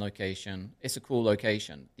 location. It's a cool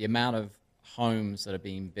location. The amount of homes that are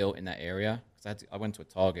being built in that area, because I went to a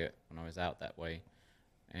Target when I was out that way,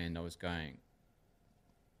 and I was going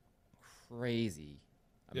crazy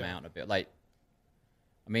amount of it. Like,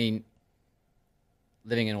 I mean,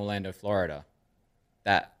 living in Orlando, Florida,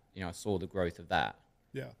 that, I saw the growth of that.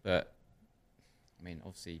 Yeah. But, I mean,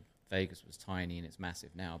 obviously Vegas was tiny and it's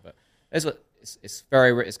massive now, but it's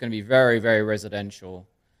going to be very, very residential.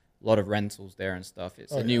 A lot of rentals there and stuff.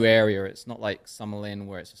 It's a new area. It's not like Summerlin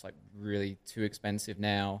where it's just like really too expensive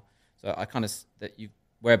now. So I kind of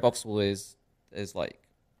where Boxall is, there's like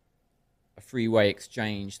a freeway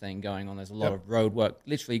exchange thing going on. There's a lot of road work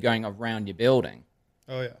literally going around your building.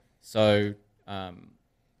 Oh yeah. So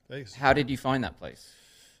Vegas. How did you find that place?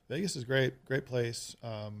 Vegas is great place.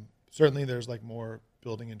 Certainly there's like more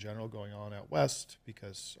building in general going on out west,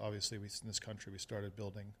 because obviously in this country we started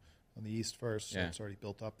building on the east first, so it's already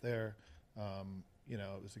built up there.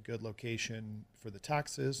 It was a good location for the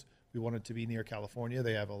taxes. We wanted to be near California.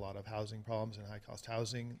 They have a lot of housing problems and high cost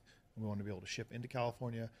housing, and we wanted to be able to ship into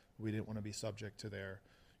California. We didn't want to be subject to their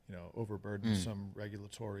overburdensome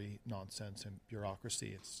regulatory nonsense and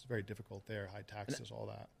bureaucracy. It's very difficult there, high taxes, all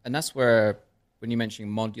that. And that's where, when you mention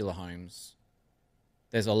modular homes,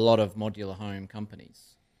 there's a lot of modular home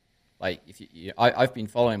companies. Like I've been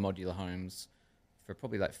following modular homes for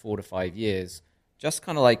probably like 4 to 5 years, just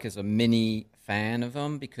kind of like as a mini fan of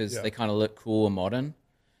them, because they kind of look cool and modern.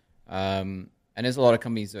 And there's a lot of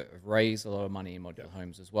companies that have raised a lot of money in modular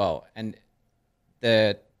homes as well. And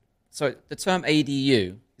so the term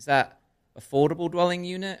ADU, is that affordable dwelling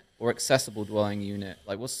unit or accessible dwelling unit?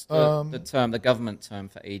 Like what's the government term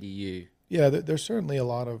for ADU? Yeah, there's certainly a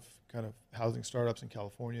lot of kind of housing startups in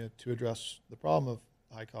California to address the problem of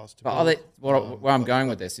high cost to build. Where I'm going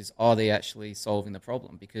with this is, are they actually solving the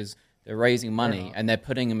problem? Because they're raising money and they're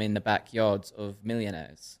putting them in the backyards of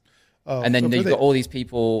millionaires. And then you've got all these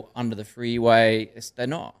people under the freeway. They're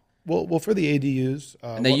not. Well, for the ADUs,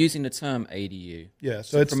 and they're using the term ADU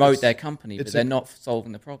to promote their company, but they're not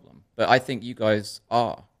solving the problem. But I think you guys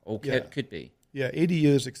are, or could be. Yeah, ADU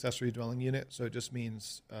is accessory dwelling unit, so it just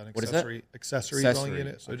means an accessory dwelling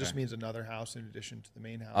unit. So it just means another house in addition to the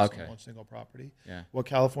main house on one single property. Yeah. What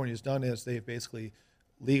California's done is they've basically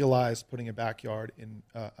legalized putting a backyard in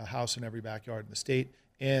a house in every backyard in the state,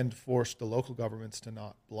 and forced the local governments to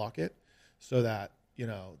not block it, so that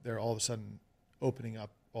they're all of a sudden opening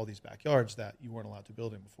up all these backyards that you weren't allowed to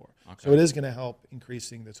build in before. Okay. So it is going to help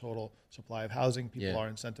increasing the total supply of housing. People are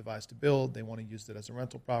incentivized to build. They want to use it as a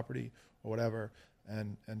rental property or whatever.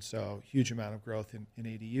 And so huge amount of growth in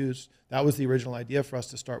ADUs. That was the original idea for us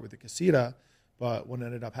to start with the casita. But what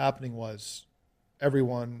ended up happening was every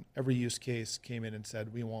use case came in and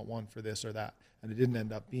said, we want one for this or that. And it didn't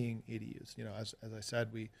end up being ADUs. As I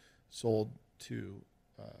said, we sold to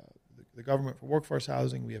the government for workforce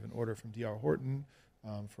housing. We have an order from D.R. Horton.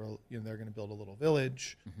 They're going to build a little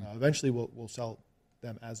village. Eventually, we'll sell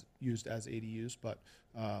them as used as ADUs, but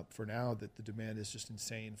for now, the demand is just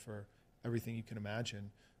insane for everything you can imagine.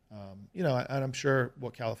 And I'm sure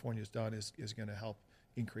what California's done is going to help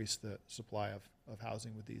increase the supply of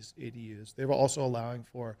housing with these ADUs. They're also allowing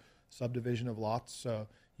for subdivision of lots, so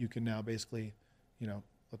you can now basically,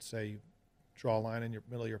 let's say you draw a line in your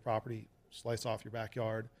middle of your property, slice off your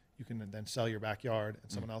backyard. You can then sell your backyard,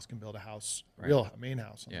 and someone else can build a house, a main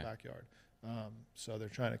house on the backyard. So they're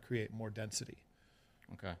trying to create more density.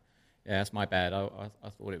 Okay. Yeah, that's my bad. I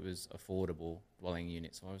thought it was affordable dwelling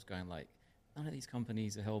units. So I was going like, none of these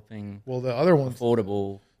companies are helping. Well, the other ones,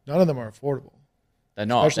 affordable. None of them are affordable. They're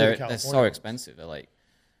not. They're so expensive. They're like,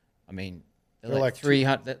 they're like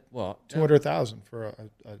 300. What? 200,000 for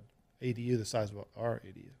a ADU the size of our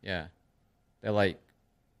ADU. Yeah, they're like,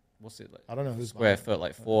 what's it like? I don't know who's square foot,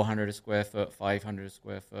 like 400 a square foot, 500 a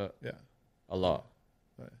square foot. Yeah, a lot.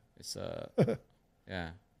 Right. It's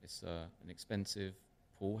it's an expensive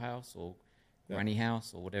pool house or granny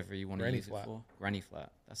house or whatever you want to use it for. Granny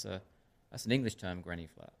flat. That's an English term, granny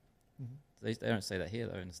flat. Mm-hmm. They don't say that here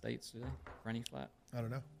though in the States, do they? Granny flat. I don't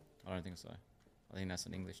know. I don't think so. I think that's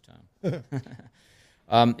an English term.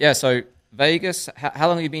 So Vegas. How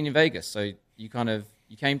long have you been in Vegas? So you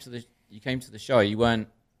came to the show.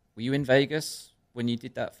 Were you in Vegas when you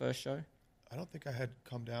did that first show? I don't think I had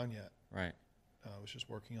come down yet. Right. I was just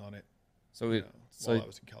working on it. While I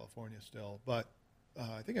was in California still, but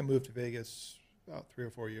I think I moved to Vegas about 3 or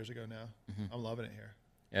 4 years ago now. Mm-hmm. I'm loving it here.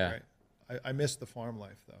 Yeah. Right? I miss the farm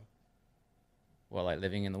life though. Well, like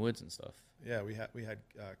living in the woods and stuff. Yeah, we had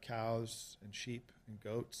cows and sheep and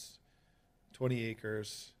goats. 20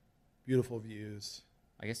 acres, beautiful views.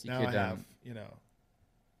 I guess you Now could. I have,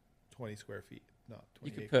 20 square feet, not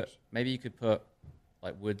You 20 could acres. maybe you could put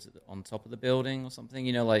like woods on top of the building or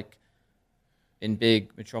something. Like in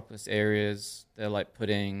big metropolis areas, they're like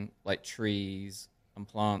putting like trees and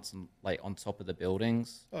plants and like on top of the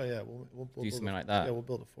buildings. Oh yeah, we'll Do build something like that. Yeah, we'll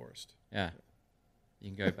build a forest. Yeah, you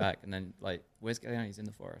can go back and then like, where's Galeano? He's in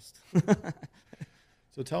the forest.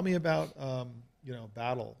 So tell me about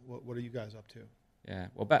Battle. What are you guys up to? Yeah,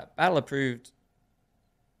 well, Battle Approved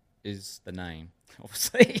is the name,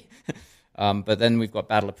 obviously. But then we've got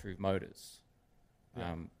Battle Approved Motors,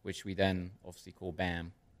 which we then obviously call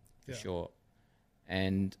BAM for short.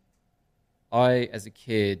 And I, as a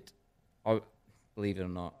kid, believe it or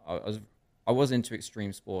not, I was into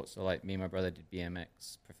extreme sports. So like me and my brother did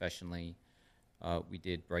BMX professionally. We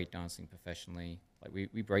did breakdancing professionally. Like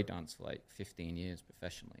we breakdanced for like 15 years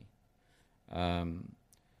professionally.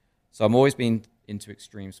 So I've always been into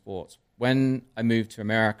extreme sports. When I moved to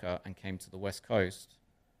America and came to the West Coast,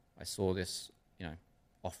 I saw this,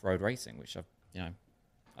 off-road racing, which I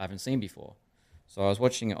haven't seen before. So I was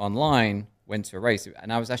watching it online, went to a race,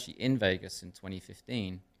 and I was actually in Vegas in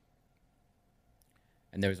 2015.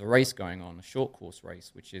 And there was a race going on, a short course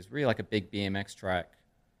race, which is really like a big BMX track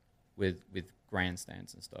with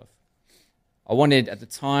grandstands and stuff. At the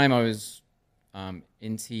time I was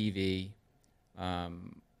in TV.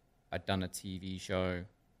 I'd done a TV show,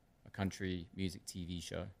 a country music TV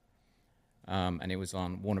show, and it was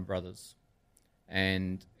on Warner Brothers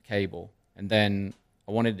and cable. And then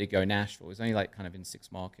I wanted to go Nashville. It was only like kind of in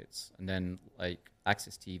 6 markets. And then like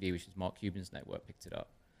Access TV, which is Mark Cuban's network, picked it up.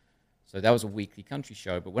 So that was a weekly country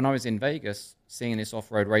show. But when I was in Vegas, seeing this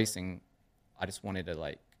off-road racing, I just wanted to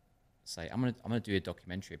like say, I'm gonna do a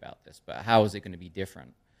documentary about this. But how is it going to be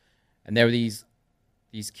different? And there were these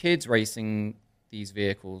kids racing these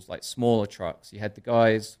vehicles, like smaller trucks. You had the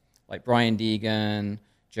guys like Brian Deegan,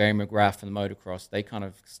 Jerry McGrath from the motocross. They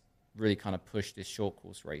really pushed this short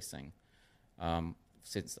course racing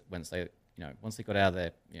once they got out of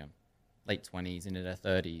their late 20s into their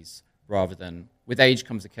 30s. Rather than, with age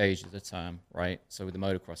comes a cage is a term, right? So with the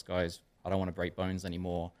motocross guys, I don't want to break bones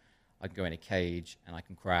anymore. I can go in a cage and I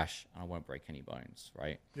can crash and I won't break any bones,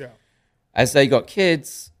 right? Yeah. As they got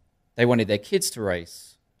kids, they wanted their kids to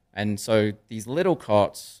race. And so these little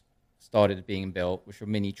carts started being built, which were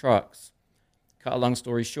mini trucks. Cut a long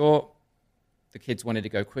story short, the kids wanted to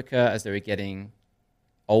go quicker as they were getting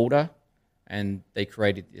older, and they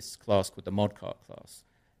created this class called the mod kart class.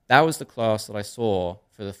 That was the class that I saw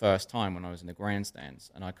for the first time when I was in the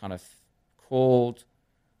grandstands, and I kind of called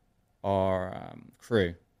our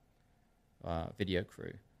video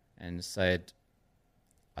crew, and said,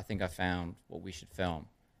 I think I found what we should film.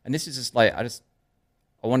 And this is just like,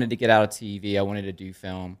 I wanted to get out of TV, I wanted to do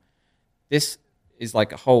film. This is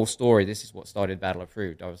like a whole story. This is what started Battle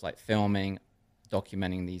Approved. I was like filming,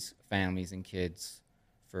 documenting these families and kids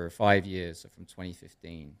for 5 years, so from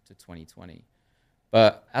 2015 to 2020.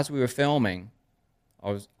 But as we were filming,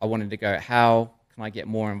 I wanted to go, how can I get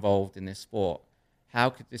more involved in this sport? How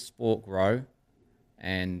could this sport grow?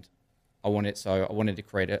 And I wanted to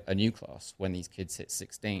create a new class when these kids hit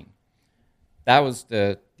 16. That was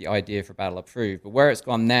the idea for Battle Approved. But where it's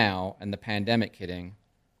gone now and the pandemic hitting,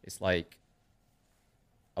 it's like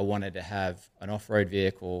I wanted to have an off-road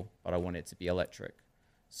vehicle, but I want it to be electric.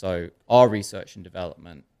 So our research and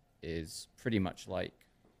development is pretty much like,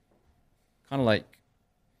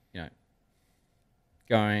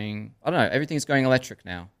 everything's going electric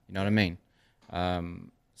now. You know what I mean?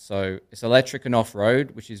 So it's electric and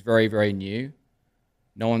off-road, which is very, very new.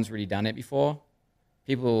 No one's really done it before.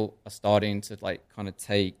 People are starting to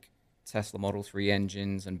take Tesla Model 3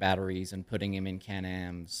 engines and batteries and putting them in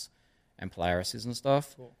Can-Ams and Polarises and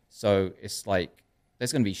stuff. Cool. So it's like,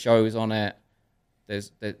 there's going to be shows on it. There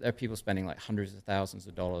are people spending like hundreds of thousands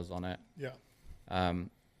of dollars on it. Yeah.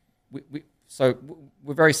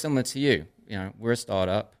 We're very similar to you. We're a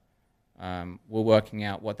startup. We're working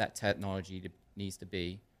out what that technology needs to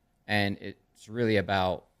be, and it's really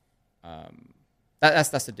about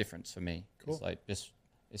that's the difference for me. Cool. It's like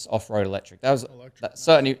it's off-road electric. That Nice.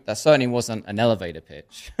 certainly wasn't an elevator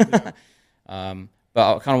pitch. Yeah.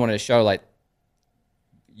 But I kind of wanted to show like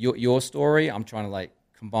your story. I'm trying to like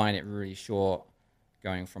combine it really short,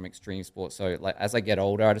 going from extreme sports. So like as I get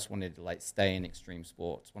older, I just wanted to like stay in extreme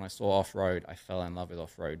sports. When I saw off-road, I fell in love with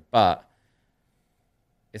off-road. But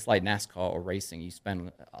it's like NASCAR or racing. You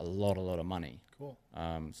spend a lot of money. Cool.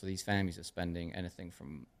 So these families are spending anything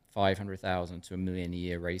from $500,000 to $1 million a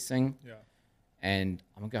year racing. Yeah. And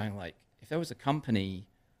I'm going like, if there was a company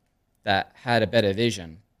that had a better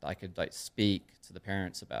vision that I could like speak to the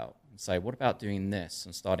parents about and say, what about doing this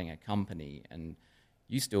and starting a company? And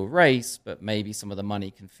you still race, but maybe some of the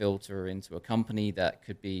money can filter into a company that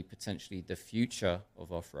could be potentially the future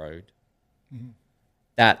of off-road. Mm-hmm.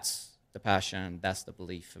 That's the passion. That's the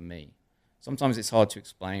belief for me. Sometimes it's hard to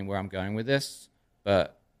explain where I'm going with this,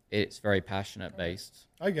 but it's very passionate based.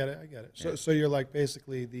 I get it. Yeah. So you're like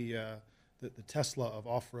basically the Tesla of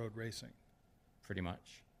off-road racing. Pretty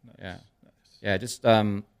much. Nice. Yeah. Nice. Yeah, just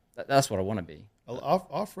that's what I want to be.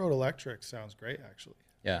 Off-road electric sounds great, actually.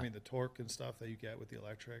 Yeah. I mean, the torque and stuff that you get with the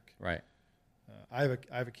electric. Right. I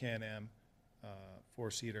have a Can-Am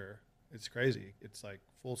 4-seater. It's crazy. It's like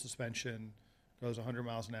full suspension, goes 100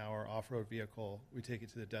 miles an hour, off-road vehicle. We take it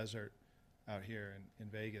to the desert out here in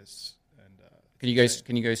Vegas. And Can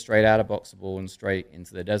you go straight out of Boxable and straight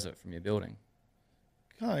into the desert from your building?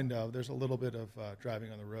 Kind of. There's a little bit of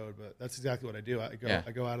driving on the road, but that's exactly what I do.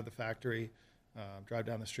 I go out of the factory, drive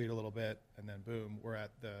down the street a little bit, and then boom, we're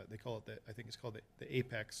at they call it I think it's called the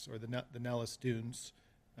Apex or the Nellis Dunes,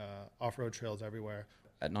 off-road trails everywhere.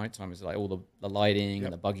 At nighttime, is it like all the lighting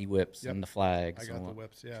and the buggy whips and the flags? I got the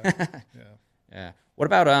whips, yeah. Yeah. Yeah. What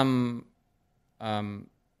about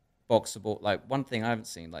Boxable? Like one thing I haven't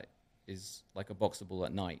seen is like a Boxable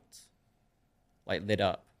at night, like lit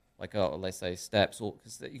up. Like, let's say steps, or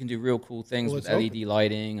because you can do real cool things with LED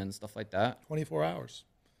lighting and stuff like that. 24 hours.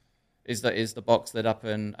 Is the box lit up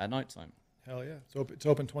at nighttime? Hell yeah! It's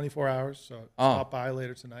open 24 hours. So stop by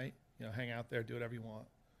later tonight. Hang out there, do whatever you want.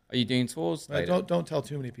 Are you doing tours? Don't tell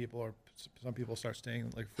too many people, or some people start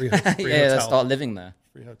staying like free yeah, hotel. they start living there.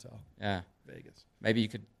 Free hotel. Yeah, Vegas. Maybe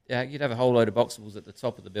you'd have a whole load of Boxables at the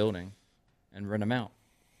top of the building, and rent them out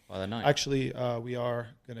by the night. Actually, we are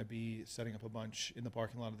going to be setting up a bunch in the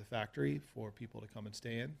parking lot of the factory for people to come and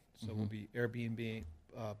stay in. So we'll be Airbnb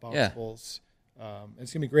Boxables. And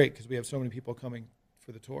it's going to be great because we have so many people coming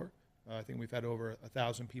for the tour. I think we've had over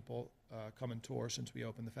 1,000 people come and tour since we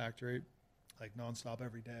opened the factory, like nonstop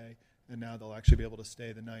every day. And now they'll actually be able to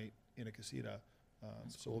stay the night in a casita.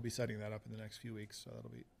 So we'll be setting that up in the next few weeks. So that'll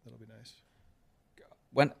be nice.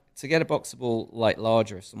 To get a Boxable like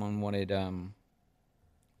larger, if someone wanted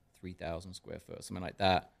 3,000 square foot or something like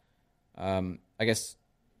that, I guess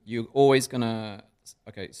you're always gonna.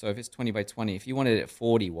 Okay, so if it's 20 by 20, if you wanted it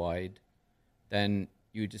 40 wide, then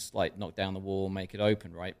you just like knock down the wall, make it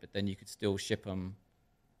open, right? But then you could still ship them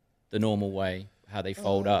the normal way, how they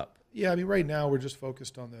fold up. Yeah, I mean, right now we're just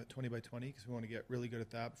focused on the 20 by 20 because we want to get really good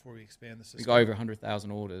at that before we expand the system. We got over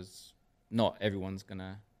 100,000 orders. Not everyone's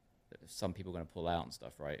gonna. Some people are gonna pull out and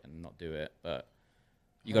stuff, right, and not do it. But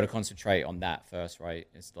you got to concentrate on that first, right?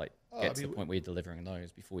 It's like get to the point where you're delivering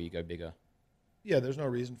those before you go bigger. Yeah, there's no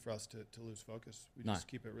reason for us to lose focus. We just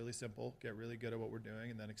keep it really simple, get really good at what we're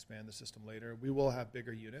doing, and then expand the system later. We will have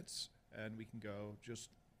bigger units, and we can go just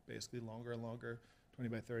basically longer and longer, 20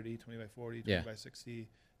 by 30, 20 by 40, 20 by 60,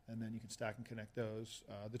 and then you can stack and connect those.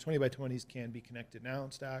 The 20 by 20s can be connected now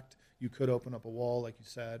and stacked. You could open up a wall, like you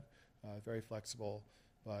said, very flexible,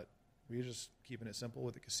 but we're just keeping it simple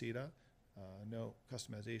with the casita. No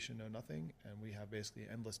customization, no nothing, and we have basically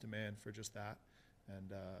endless demand for just that.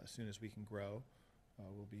 And as soon as we can grow,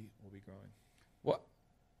 we'll be growing.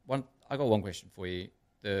 I got one question for you.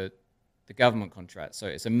 The government contract. So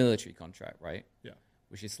it's a military contract, right? Yeah.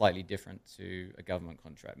 Which is slightly different to a government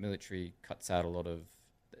contract. Military cuts out a lot of.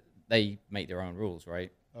 They make their own rules,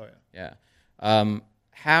 right? Oh yeah. Yeah.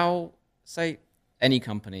 How say any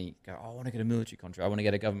company go? Oh, I want to get a military contract. I want to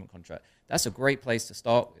get a government contract. That's a great place to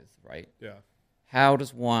start with, right? Yeah. How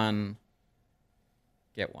does one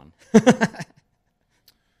get one?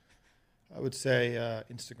 I would say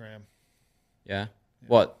Instagram. Yeah.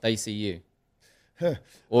 What they see you,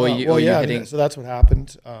 or you hitting... So that's what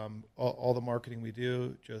happened. All the marketing we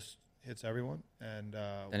do just hits everyone, and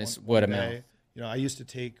it's word of mouth. I used to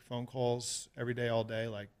take phone calls every day, all day,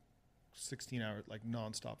 like 16 hours, like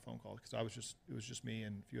nonstop phone calls, because it was just me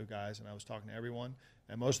and a few guys, and I was talking to everyone,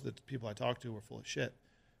 and most of the people I talked to were full of shit.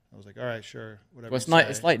 I was like, all right, sure, whatever. Well,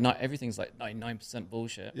 it's like not everything's like 99%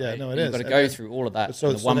 bullshit. Yeah, right? No, it is. You've got to go through all of that.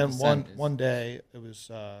 So then one day it was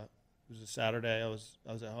a Saturday. I was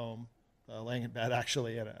at home, laying in bed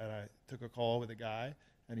actually, and I took a call with a guy,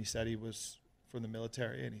 and he said he was from the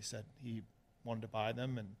military, and he said he wanted to buy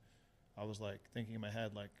them, and I was like thinking in my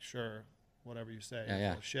head like, sure, whatever you say,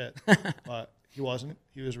 yeah. Shit. But he wasn't.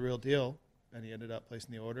 He was a real deal, and he ended up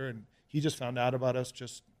placing the order, and he just found out about us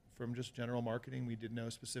just from just general marketing. We did no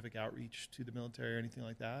specific outreach to the military or anything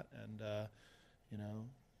like that, and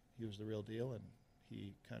he was the real deal, and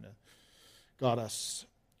he kind of got us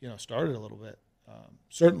started a little bit.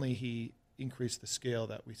 Certainly he increased the scale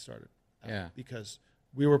that we started at, because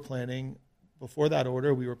we were planning before that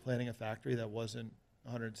order, we were planning a factory that wasn't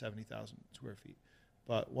 170,000 square feet.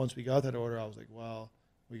 But once we got that order, I was like, well,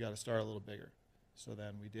 we got to start a little bigger. So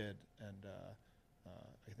then we did, and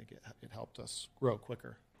I think it helped us grow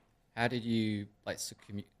quicker. How did you like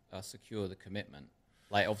secure the commitment?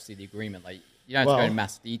 Like obviously the agreement, like you don't have to go into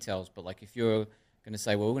massive details, but like if you're going to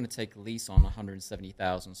say, well, we're going to take a lease on a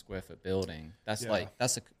 170,000 square foot building, that's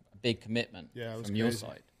that's a big commitment from your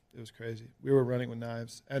side. It was crazy. We were running with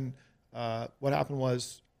knives, and what happened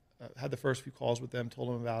was, had the first few calls with them, told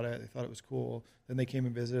them about it. They thought it was cool. Then they came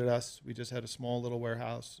and visited us. We just had a small little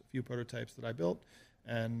warehouse, a few prototypes that I built,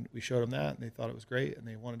 and we showed them that, and they thought it was great, and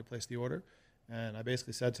they wanted to place the order. And I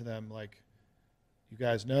basically said to them, like, you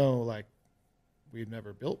guys know, like, we've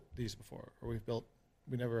never built these before, or we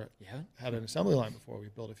never had an assembly line before.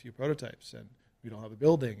 We've built a few prototypes, and we don't have a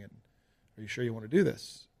building, and are you sure you want to do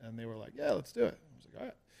this? And they were like, yeah, let's do it. I was like, all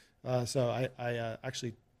right. So I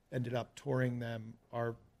actually ended up touring them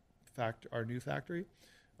our new factory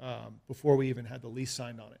before we even had the lease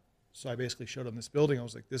signed on it. So I basically showed them this building. I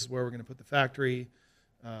was like, this is where we're going to put the factory.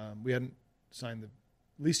 We hadn't signed the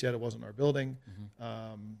lease yet. It wasn't our building.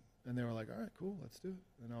 And they were like, all right, cool, let's do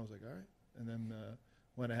it. And I was like, all right. And then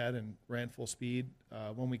went ahead and ran full speed.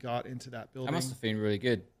 When we got into that building. That must have been really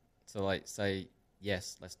good to like say,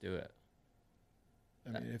 yes, let's do it.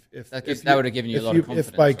 I mean, if that would have given you a lot of confidence.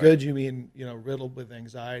 If by good you mean, riddled with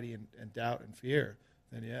anxiety and doubt and fear,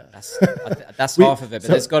 then yeah. That's half of it, but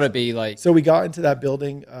there's got to be like... So we got into that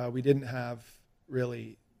building. We didn't have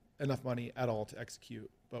really enough money at all to execute,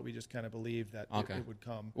 but we just kind of believed that it would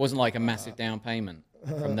come. It wasn't like a massive down payment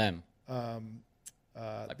from them.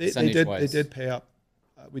 Like they did pay up.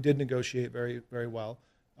 We did negotiate very, very well.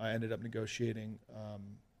 I ended up negotiating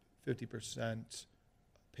 50%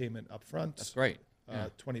 payment up front. That's great. Yeah.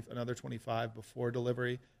 Another 25 before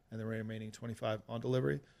delivery, and the remaining 25 on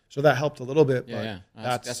delivery. So that helped a little bit, but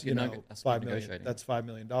that's $5 million. That's $5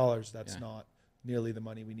 million. That's not nearly the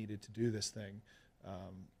money we needed to do this thing.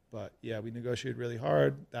 But yeah, we negotiated really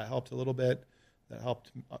hard. That helped a little bit. That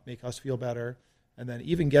helped make us feel better. And then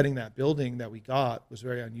even getting that building that we got was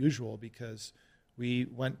very unusual because we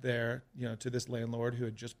went there, to this landlord who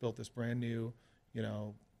had just built this brand new,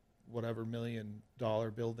 whatever $1 million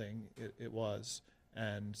building it was.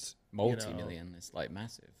 And multi-million, it's like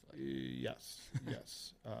massive. Yes.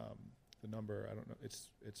 The number, I don't know.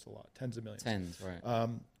 It's a lot, tens of millions. Tens, right?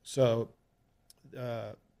 So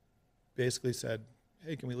basically said,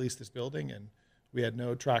 hey, can we lease this building? And we had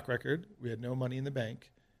no track record. We had no money in the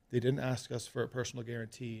bank. They didn't ask us for a personal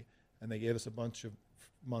guarantee, and they gave us a bunch of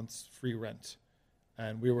months free rent.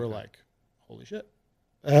 And we were like, holy shit.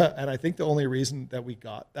 And I think the only reason that we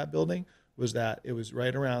got that building was that it was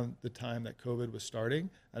right around the time that COVID was starting,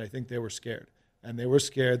 and I think they were scared. And they were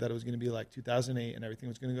scared that it was going to be like 2008 and everything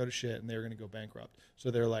was going to go to shit and they were going to go bankrupt. So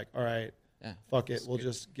they're like, all right, fuck it. We'll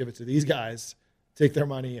just give it to these guys, take their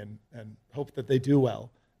money, and hope that they do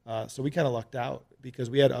well. So we kind of lucked out because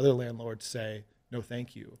we had other landlords say, no,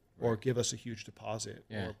 thank you, or give us a huge deposit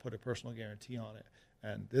or put a personal guarantee on it.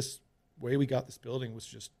 And this way we got this building was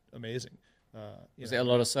just amazing. Was it a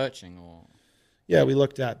lot of searching or... Yeah, we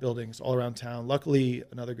looked at buildings all around town. Luckily,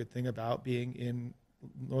 another good thing about being in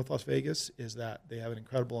North Las Vegas is that they have an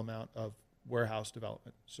incredible amount of warehouse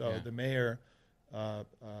development. So the mayor,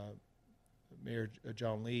 Mayor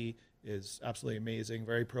John Lee, is absolutely amazing,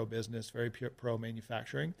 very pro-business, very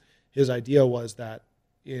pro-manufacturing. His idea was that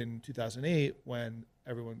in 2008, when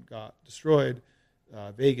everyone got destroyed,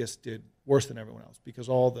 Vegas did worse than everyone else because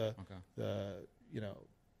all the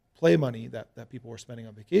play money that people were spending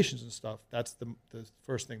on vacations and stuff, that's the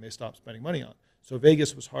first thing they stopped spending money on. So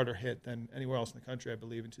Vegas was harder hit than anywhere else in the country, I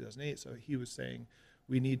believe, in 2008. So he was saying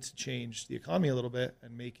we need to change the economy a little bit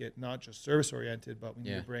and make it not just service-oriented, but we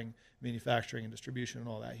need to bring manufacturing and distribution and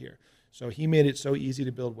all that here. So he made it so easy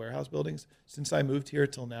to build warehouse buildings. Since I moved here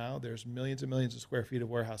till now, there's millions and millions of square feet of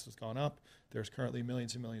warehouses gone up. There's currently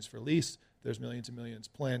millions and millions for lease. There's millions and millions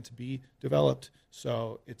planned to be developed.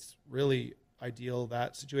 So it's really ideal.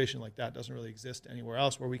 That situation like that doesn't really exist anywhere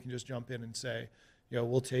else where we can just jump in and say,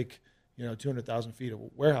 we'll take 200,000 feet of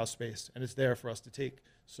warehouse space and it's there for us to take.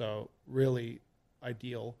 So really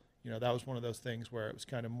ideal. That was one of those things where it was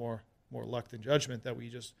kind of more luck than judgment that we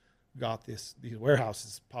just got these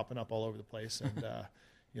warehouses popping up all over the place. And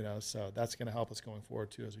so that's going to help us going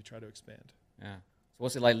forward too as we try to expand. Yeah. So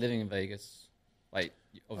what's it like living in Vegas? Like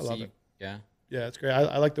obviously, I love it. Yeah. Yeah, it's great.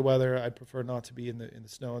 I like the weather. I'd prefer not to be in the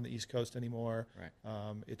snow on the East Coast anymore.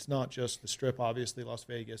 Right. It's not just the Strip, obviously, Las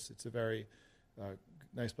Vegas. It's a very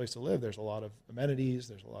nice place to live. There's a lot of amenities.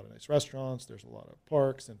 There's a lot of nice restaurants. There's a lot of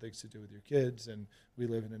parks and things to do with your kids. And we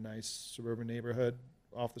live in a nice suburban neighborhood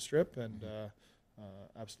off the strip, and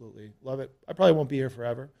absolutely love it. I probably won't be here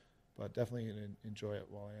forever, but definitely gonna enjoy it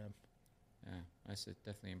while I am. Yeah, that's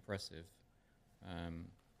definitely impressive.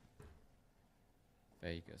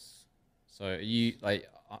 Vegas. So are you like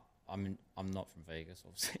I'm not from Vegas,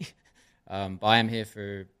 obviously, but I am here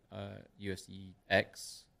for UFC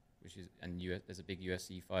X, which is there's a big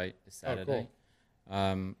UFC fight this Saturday.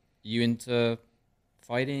 You into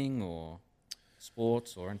fighting or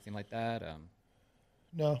sports or anything like that?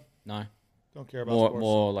 No, No, don't care about sports.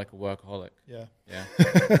 More like a workaholic. Yeah. Yeah.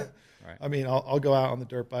 Right. I mean, I'll go out on the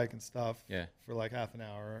dirt bike and stuff Yeah. for like half an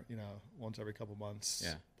hour, once every couple months,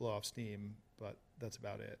 Yeah. blow off steam, but that's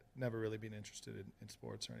about it. Never really been interested in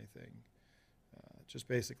sports or anything. Just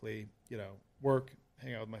basically, work,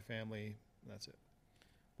 hang out with my family, and that's it.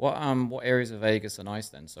 What areas of Vegas are nice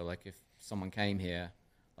then? So like if someone came here,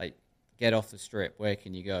 like get off the strip, where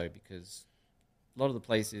can you go? Because a lot of the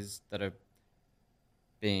places that are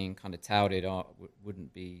being kind of touted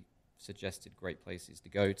wouldn't be suggested great places to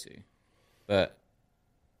go to. But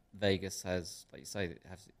Vegas has, like you say, it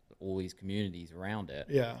has all these communities around it.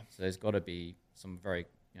 Yeah. So there's got to be some very,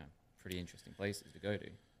 pretty interesting places to go to.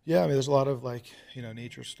 Yeah, I mean, there's a lot of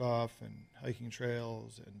nature stuff and hiking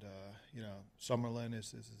trails, and Summerlin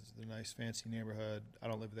is the nice fancy neighborhood. I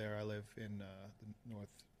don't live there. I live in the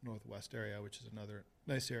northwest area, which is another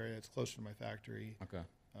nice area. It's closer to my factory. Okay.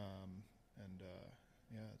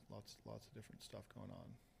 Yeah, lots of different stuff going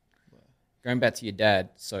on. Going back to your dad,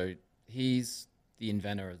 so he's the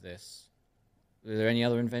inventor of this. Are there any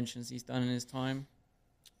other inventions he's done in his time?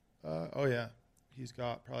 Oh yeah, he's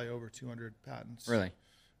got probably over 200 patents. Really?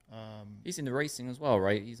 He's into racing as well,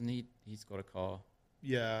 right? He's got a car.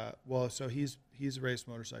 Yeah, well, so he's raced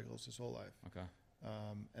motorcycles his whole life. Okay.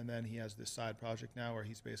 And then he has this side project now where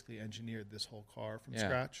he's basically engineered this whole car from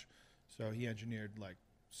scratch. So he engineered like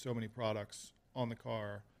so many products on the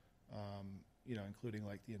car, including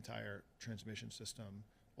like the entire transmission system,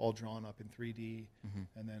 all drawn up in 3D,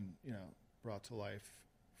 and then brought to life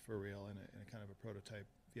for real in a kind of a prototype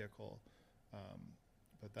vehicle.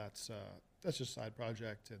 But that's just a side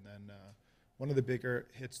project. And then one of the bigger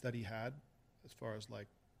hits that he had, as far as like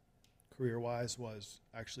career-wise, was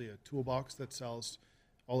actually a toolbox that sells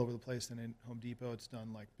all over the place. And in Home Depot, it's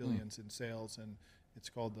done like billions in sales, and it's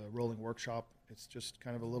called the Rolling Workshop. It's just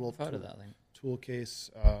kind of a little tool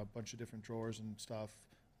case, a bunch of different drawers and stuff.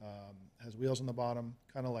 Has wheels on the bottom,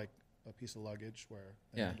 kind of like a piece of luggage where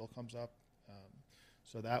the handle comes up.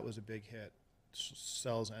 So that was a big hit.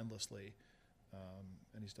 Sells endlessly.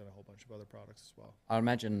 And he's done a whole bunch of other products as well. I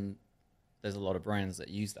imagine there's a lot of brands that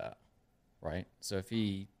use that, right? So if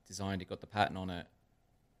he designed it, got the patent on it,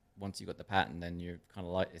 once you got the patent, then you're kind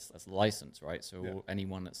of like, it's a license, right? So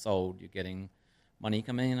anyone that's sold, you're getting money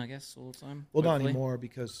coming in, I guess, all the time? Well, not anymore,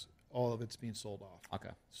 because all of it's being sold off.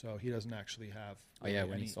 Okay. So he doesn't actually have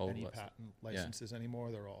any patent licenses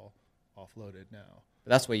anymore. They're all offloaded now. But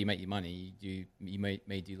that's where you make your money. You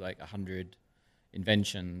may do like 100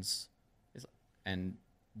 inventions, and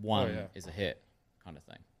one is a hit kind of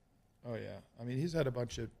thing. Oh, yeah. I mean, he's had a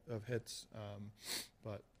bunch of hits,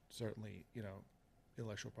 but certainly,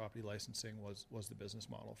 intellectual property licensing was the business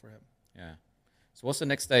model for him. Yeah. So what's the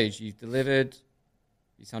next stage? You've delivered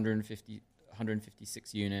these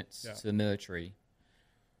 156 units to the military.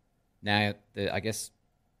 Now, I guess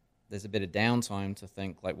there's a bit of downtime to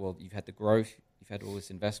think, like, well, you've had the growth, you've had all this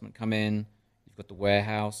investment come in, you've got the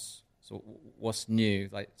warehouse. So what's new,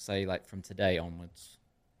 like from today onwards?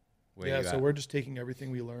 So we're just taking everything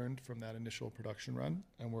we learned from that initial production run,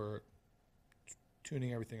 and we're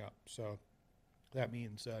tuning everything up. So that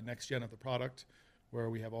means next gen of the product, where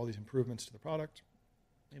we have all these improvements to the product.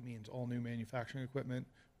 It means all new manufacturing equipment,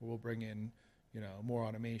 where we'll bring in, more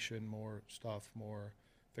automation, more stuff, more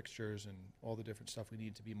fixtures, and all the different stuff we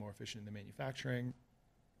need to be more efficient in the manufacturing.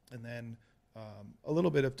 And then a little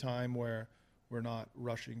bit of time where we're not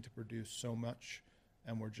rushing to produce so much,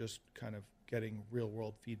 and we're just kind of getting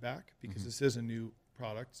real-world feedback, because this is a new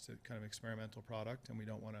product. It's a kind of experimental product, and we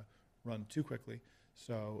don't want to run too quickly.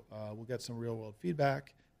 So we'll get some real-world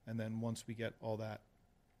feedback, and then once we get all that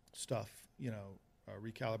stuff,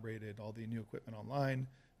 recalibrated, all the new equipment online,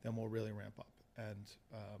 then we'll really ramp up. And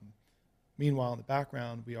meanwhile, in the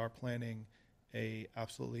background, we are planning a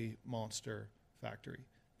absolutely monster factory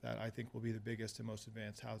that I think will be the biggest and most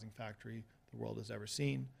advanced housing factory the world has ever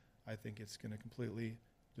seen. I think it's going to completely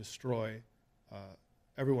destroy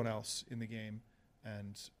everyone else in the game,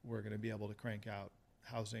 and we're going to be able to crank out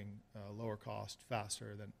housing lower cost,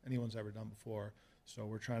 faster than anyone's ever done before. So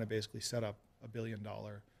we're trying to basically set up $1 billion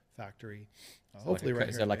factory. Hopefully,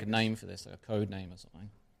 is there like a name for this, like a code name or something?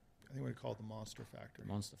 I think we call it the Monster Factory.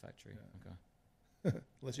 Monster Factory. Yeah. Okay.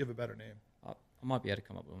 Unless you have a better name. I might be able to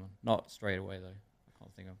come up with one. Not straight away though. I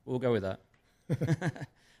can't think of. We'll go with that.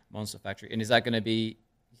 Monster Factory. And is that going to be?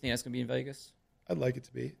 You think that's going to be in Vegas? I'd like it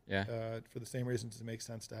to be. Yeah. For the same reasons it makes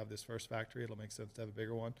sense to have this first factory, it'll make sense to have a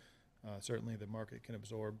bigger one. Certainly the market can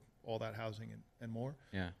absorb all that housing and more.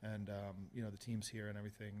 Yeah. And, the teams here and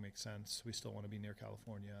everything makes sense. We still want to be near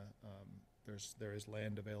California. There is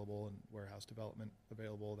land available and warehouse development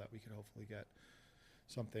available that we could hopefully get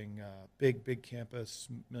something big campus,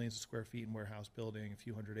 millions of square feet in warehouse building, a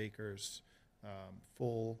few hundred acres,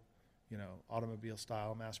 full, automobile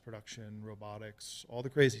style, mass production, robotics, all the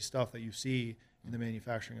crazy stuff that you see in the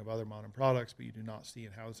manufacturing of other modern products, but you do not see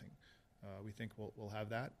in housing. We think we'll have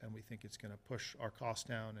that, and we think it's going to push our costs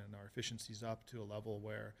down and our efficiencies up to a level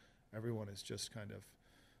where everyone is just kind of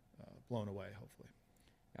blown away, hopefully.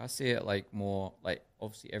 I see it like more like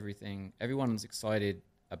obviously everyone's excited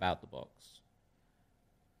about the box.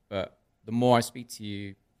 But the more I speak to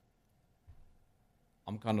you,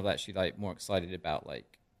 I'm kind of actually like more excited about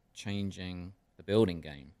like changing the building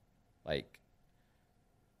game. Like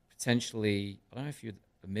potentially, I don't know if you're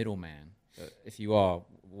the middleman, but if you are,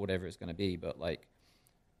 whatever it's going to be. But like,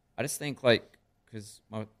 I just think like, because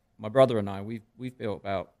my brother and I, we've built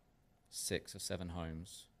about 6 or 7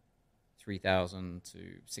 homes, 3,000 to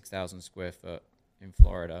 6,000 square foot in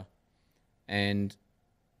Florida, and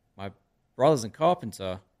my brother's a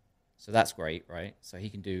carpenter. So that's great, right? So he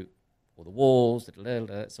can do all the walls,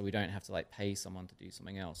 so we don't have to like pay someone to do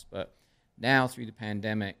something else. But now through the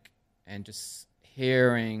pandemic and just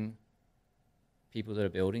hearing people that are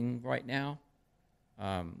building right now,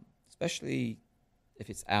 especially if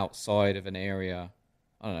it's outside of an area,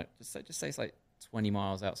 I don't know, just say it's like 20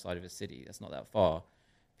 miles outside of a city. That's not that far.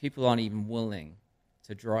 People aren't even willing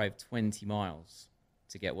to drive 20 miles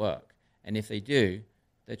to get work. And if they do,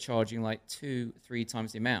 they're charging like 2-3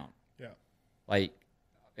 times the amount. Yeah. Like,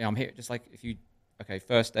 I'm here, just like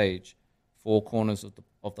first stage, 4 corners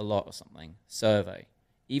of the lot or something, survey.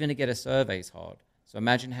 Even to get a survey is hard. So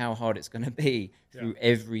imagine how hard it's going to be through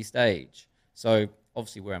every stage. So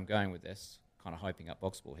obviously where I'm going with this, kind of hyping up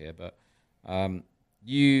Boxable here, but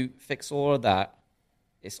you fix all of that,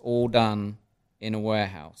 it's all done in a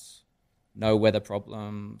warehouse. No weather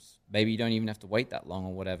problems. Maybe you don't even have to wait that long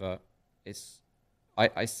or whatever.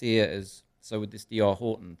 I see it as, so with this D.R.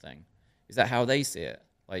 Horton thing, is that how they see it?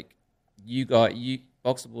 Like,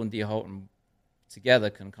 Boxable and D.R. Horton together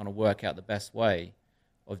can kind of work out the best way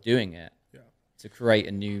of doing it to create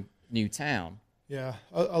a new town. Yeah,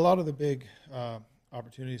 a lot of the big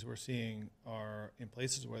opportunities we're seeing are in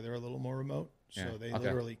places where they're a little more remote. So they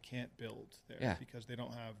literally can't build there because they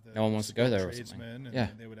don't have the no one wants to go there tradesmen,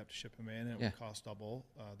 and they would have to ship them in, and it would cost double.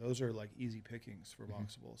 Those are like easy pickings for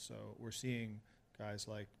Boxable. So we're seeing guys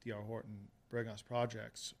like D.R. Horton bring us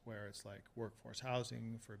projects where it's like workforce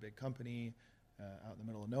housing for a big company out in the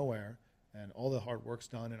middle of nowhere, and all the hard work's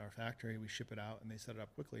done in our factory. We ship it out, and they set it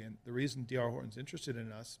up quickly. And the reason D.R. Horton's interested in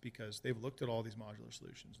us because they've looked at all these modular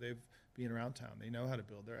solutions. They've been around town. They know how to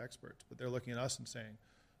build. They're experts. But they're looking at us and saying,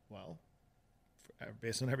 well,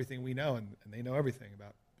 based on everything we know, and they know everything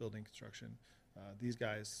about building construction, these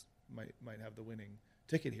guys might have the winning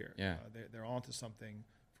ticket here. Yeah. They're onto something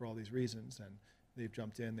for all these reasons, and they've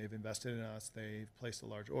jumped in, they've invested in us, they've placed a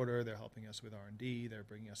large order, they're helping us with R&D, they're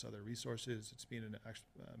bringing us other resources. It's been an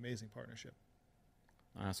amazing partnership.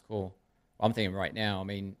 That's cool. Well, I'm thinking right now, I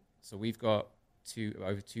mean, so we've got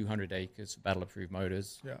over 200 acres of battle-approved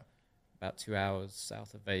motors. Yeah. About 2 hours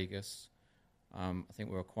south of Vegas. I think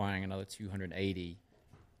we're acquiring another 280.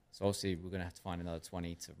 So obviously we're going to have to find another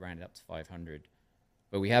 20 to round it up to 500.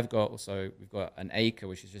 But we've got an acre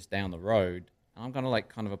which is just down the road. And I'm going to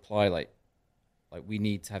kind of apply like we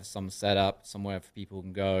need to have some setup somewhere for people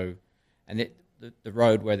can go. And the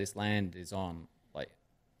road where this land is on, like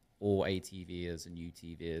all ATVers and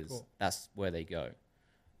UTVers, cool. That's where they go.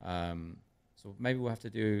 So maybe we'll have to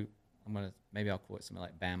do. Maybe I'll call it something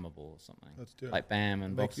like BAMable or something. Let's do it. Like BAM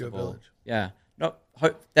and Make you a Boxable. village. Yeah,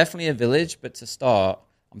 definitely a village, but to start,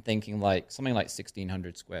 I'm thinking like something like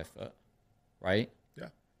 1,600 square foot, right? Yeah.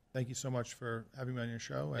 Thank you so much for having me on your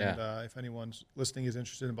show. And if anyone's listening is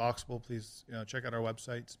interested in Boxable, please check out our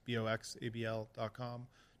websites, boxabl.com.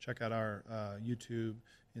 Check out our YouTube,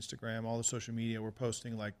 Instagram, all the social media. We're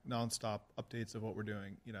posting like nonstop updates of what we're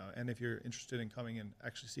doing. And if you're interested in coming and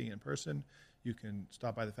actually seeing it in person, you can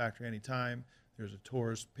stop by the factory anytime. There's a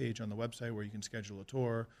tours page on the website where you can schedule a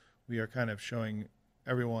tour. We are kind of showing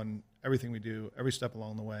everyone everything we do, every step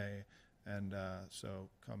along the way. And so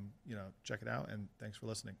come, check it out. And thanks for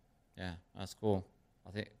listening. Yeah, that's cool.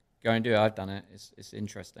 I think go and do it. I've done it. It's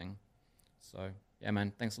interesting. So, yeah,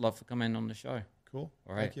 man, thanks a lot for coming on the show. Cool.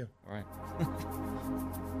 All right. Thank you. All right.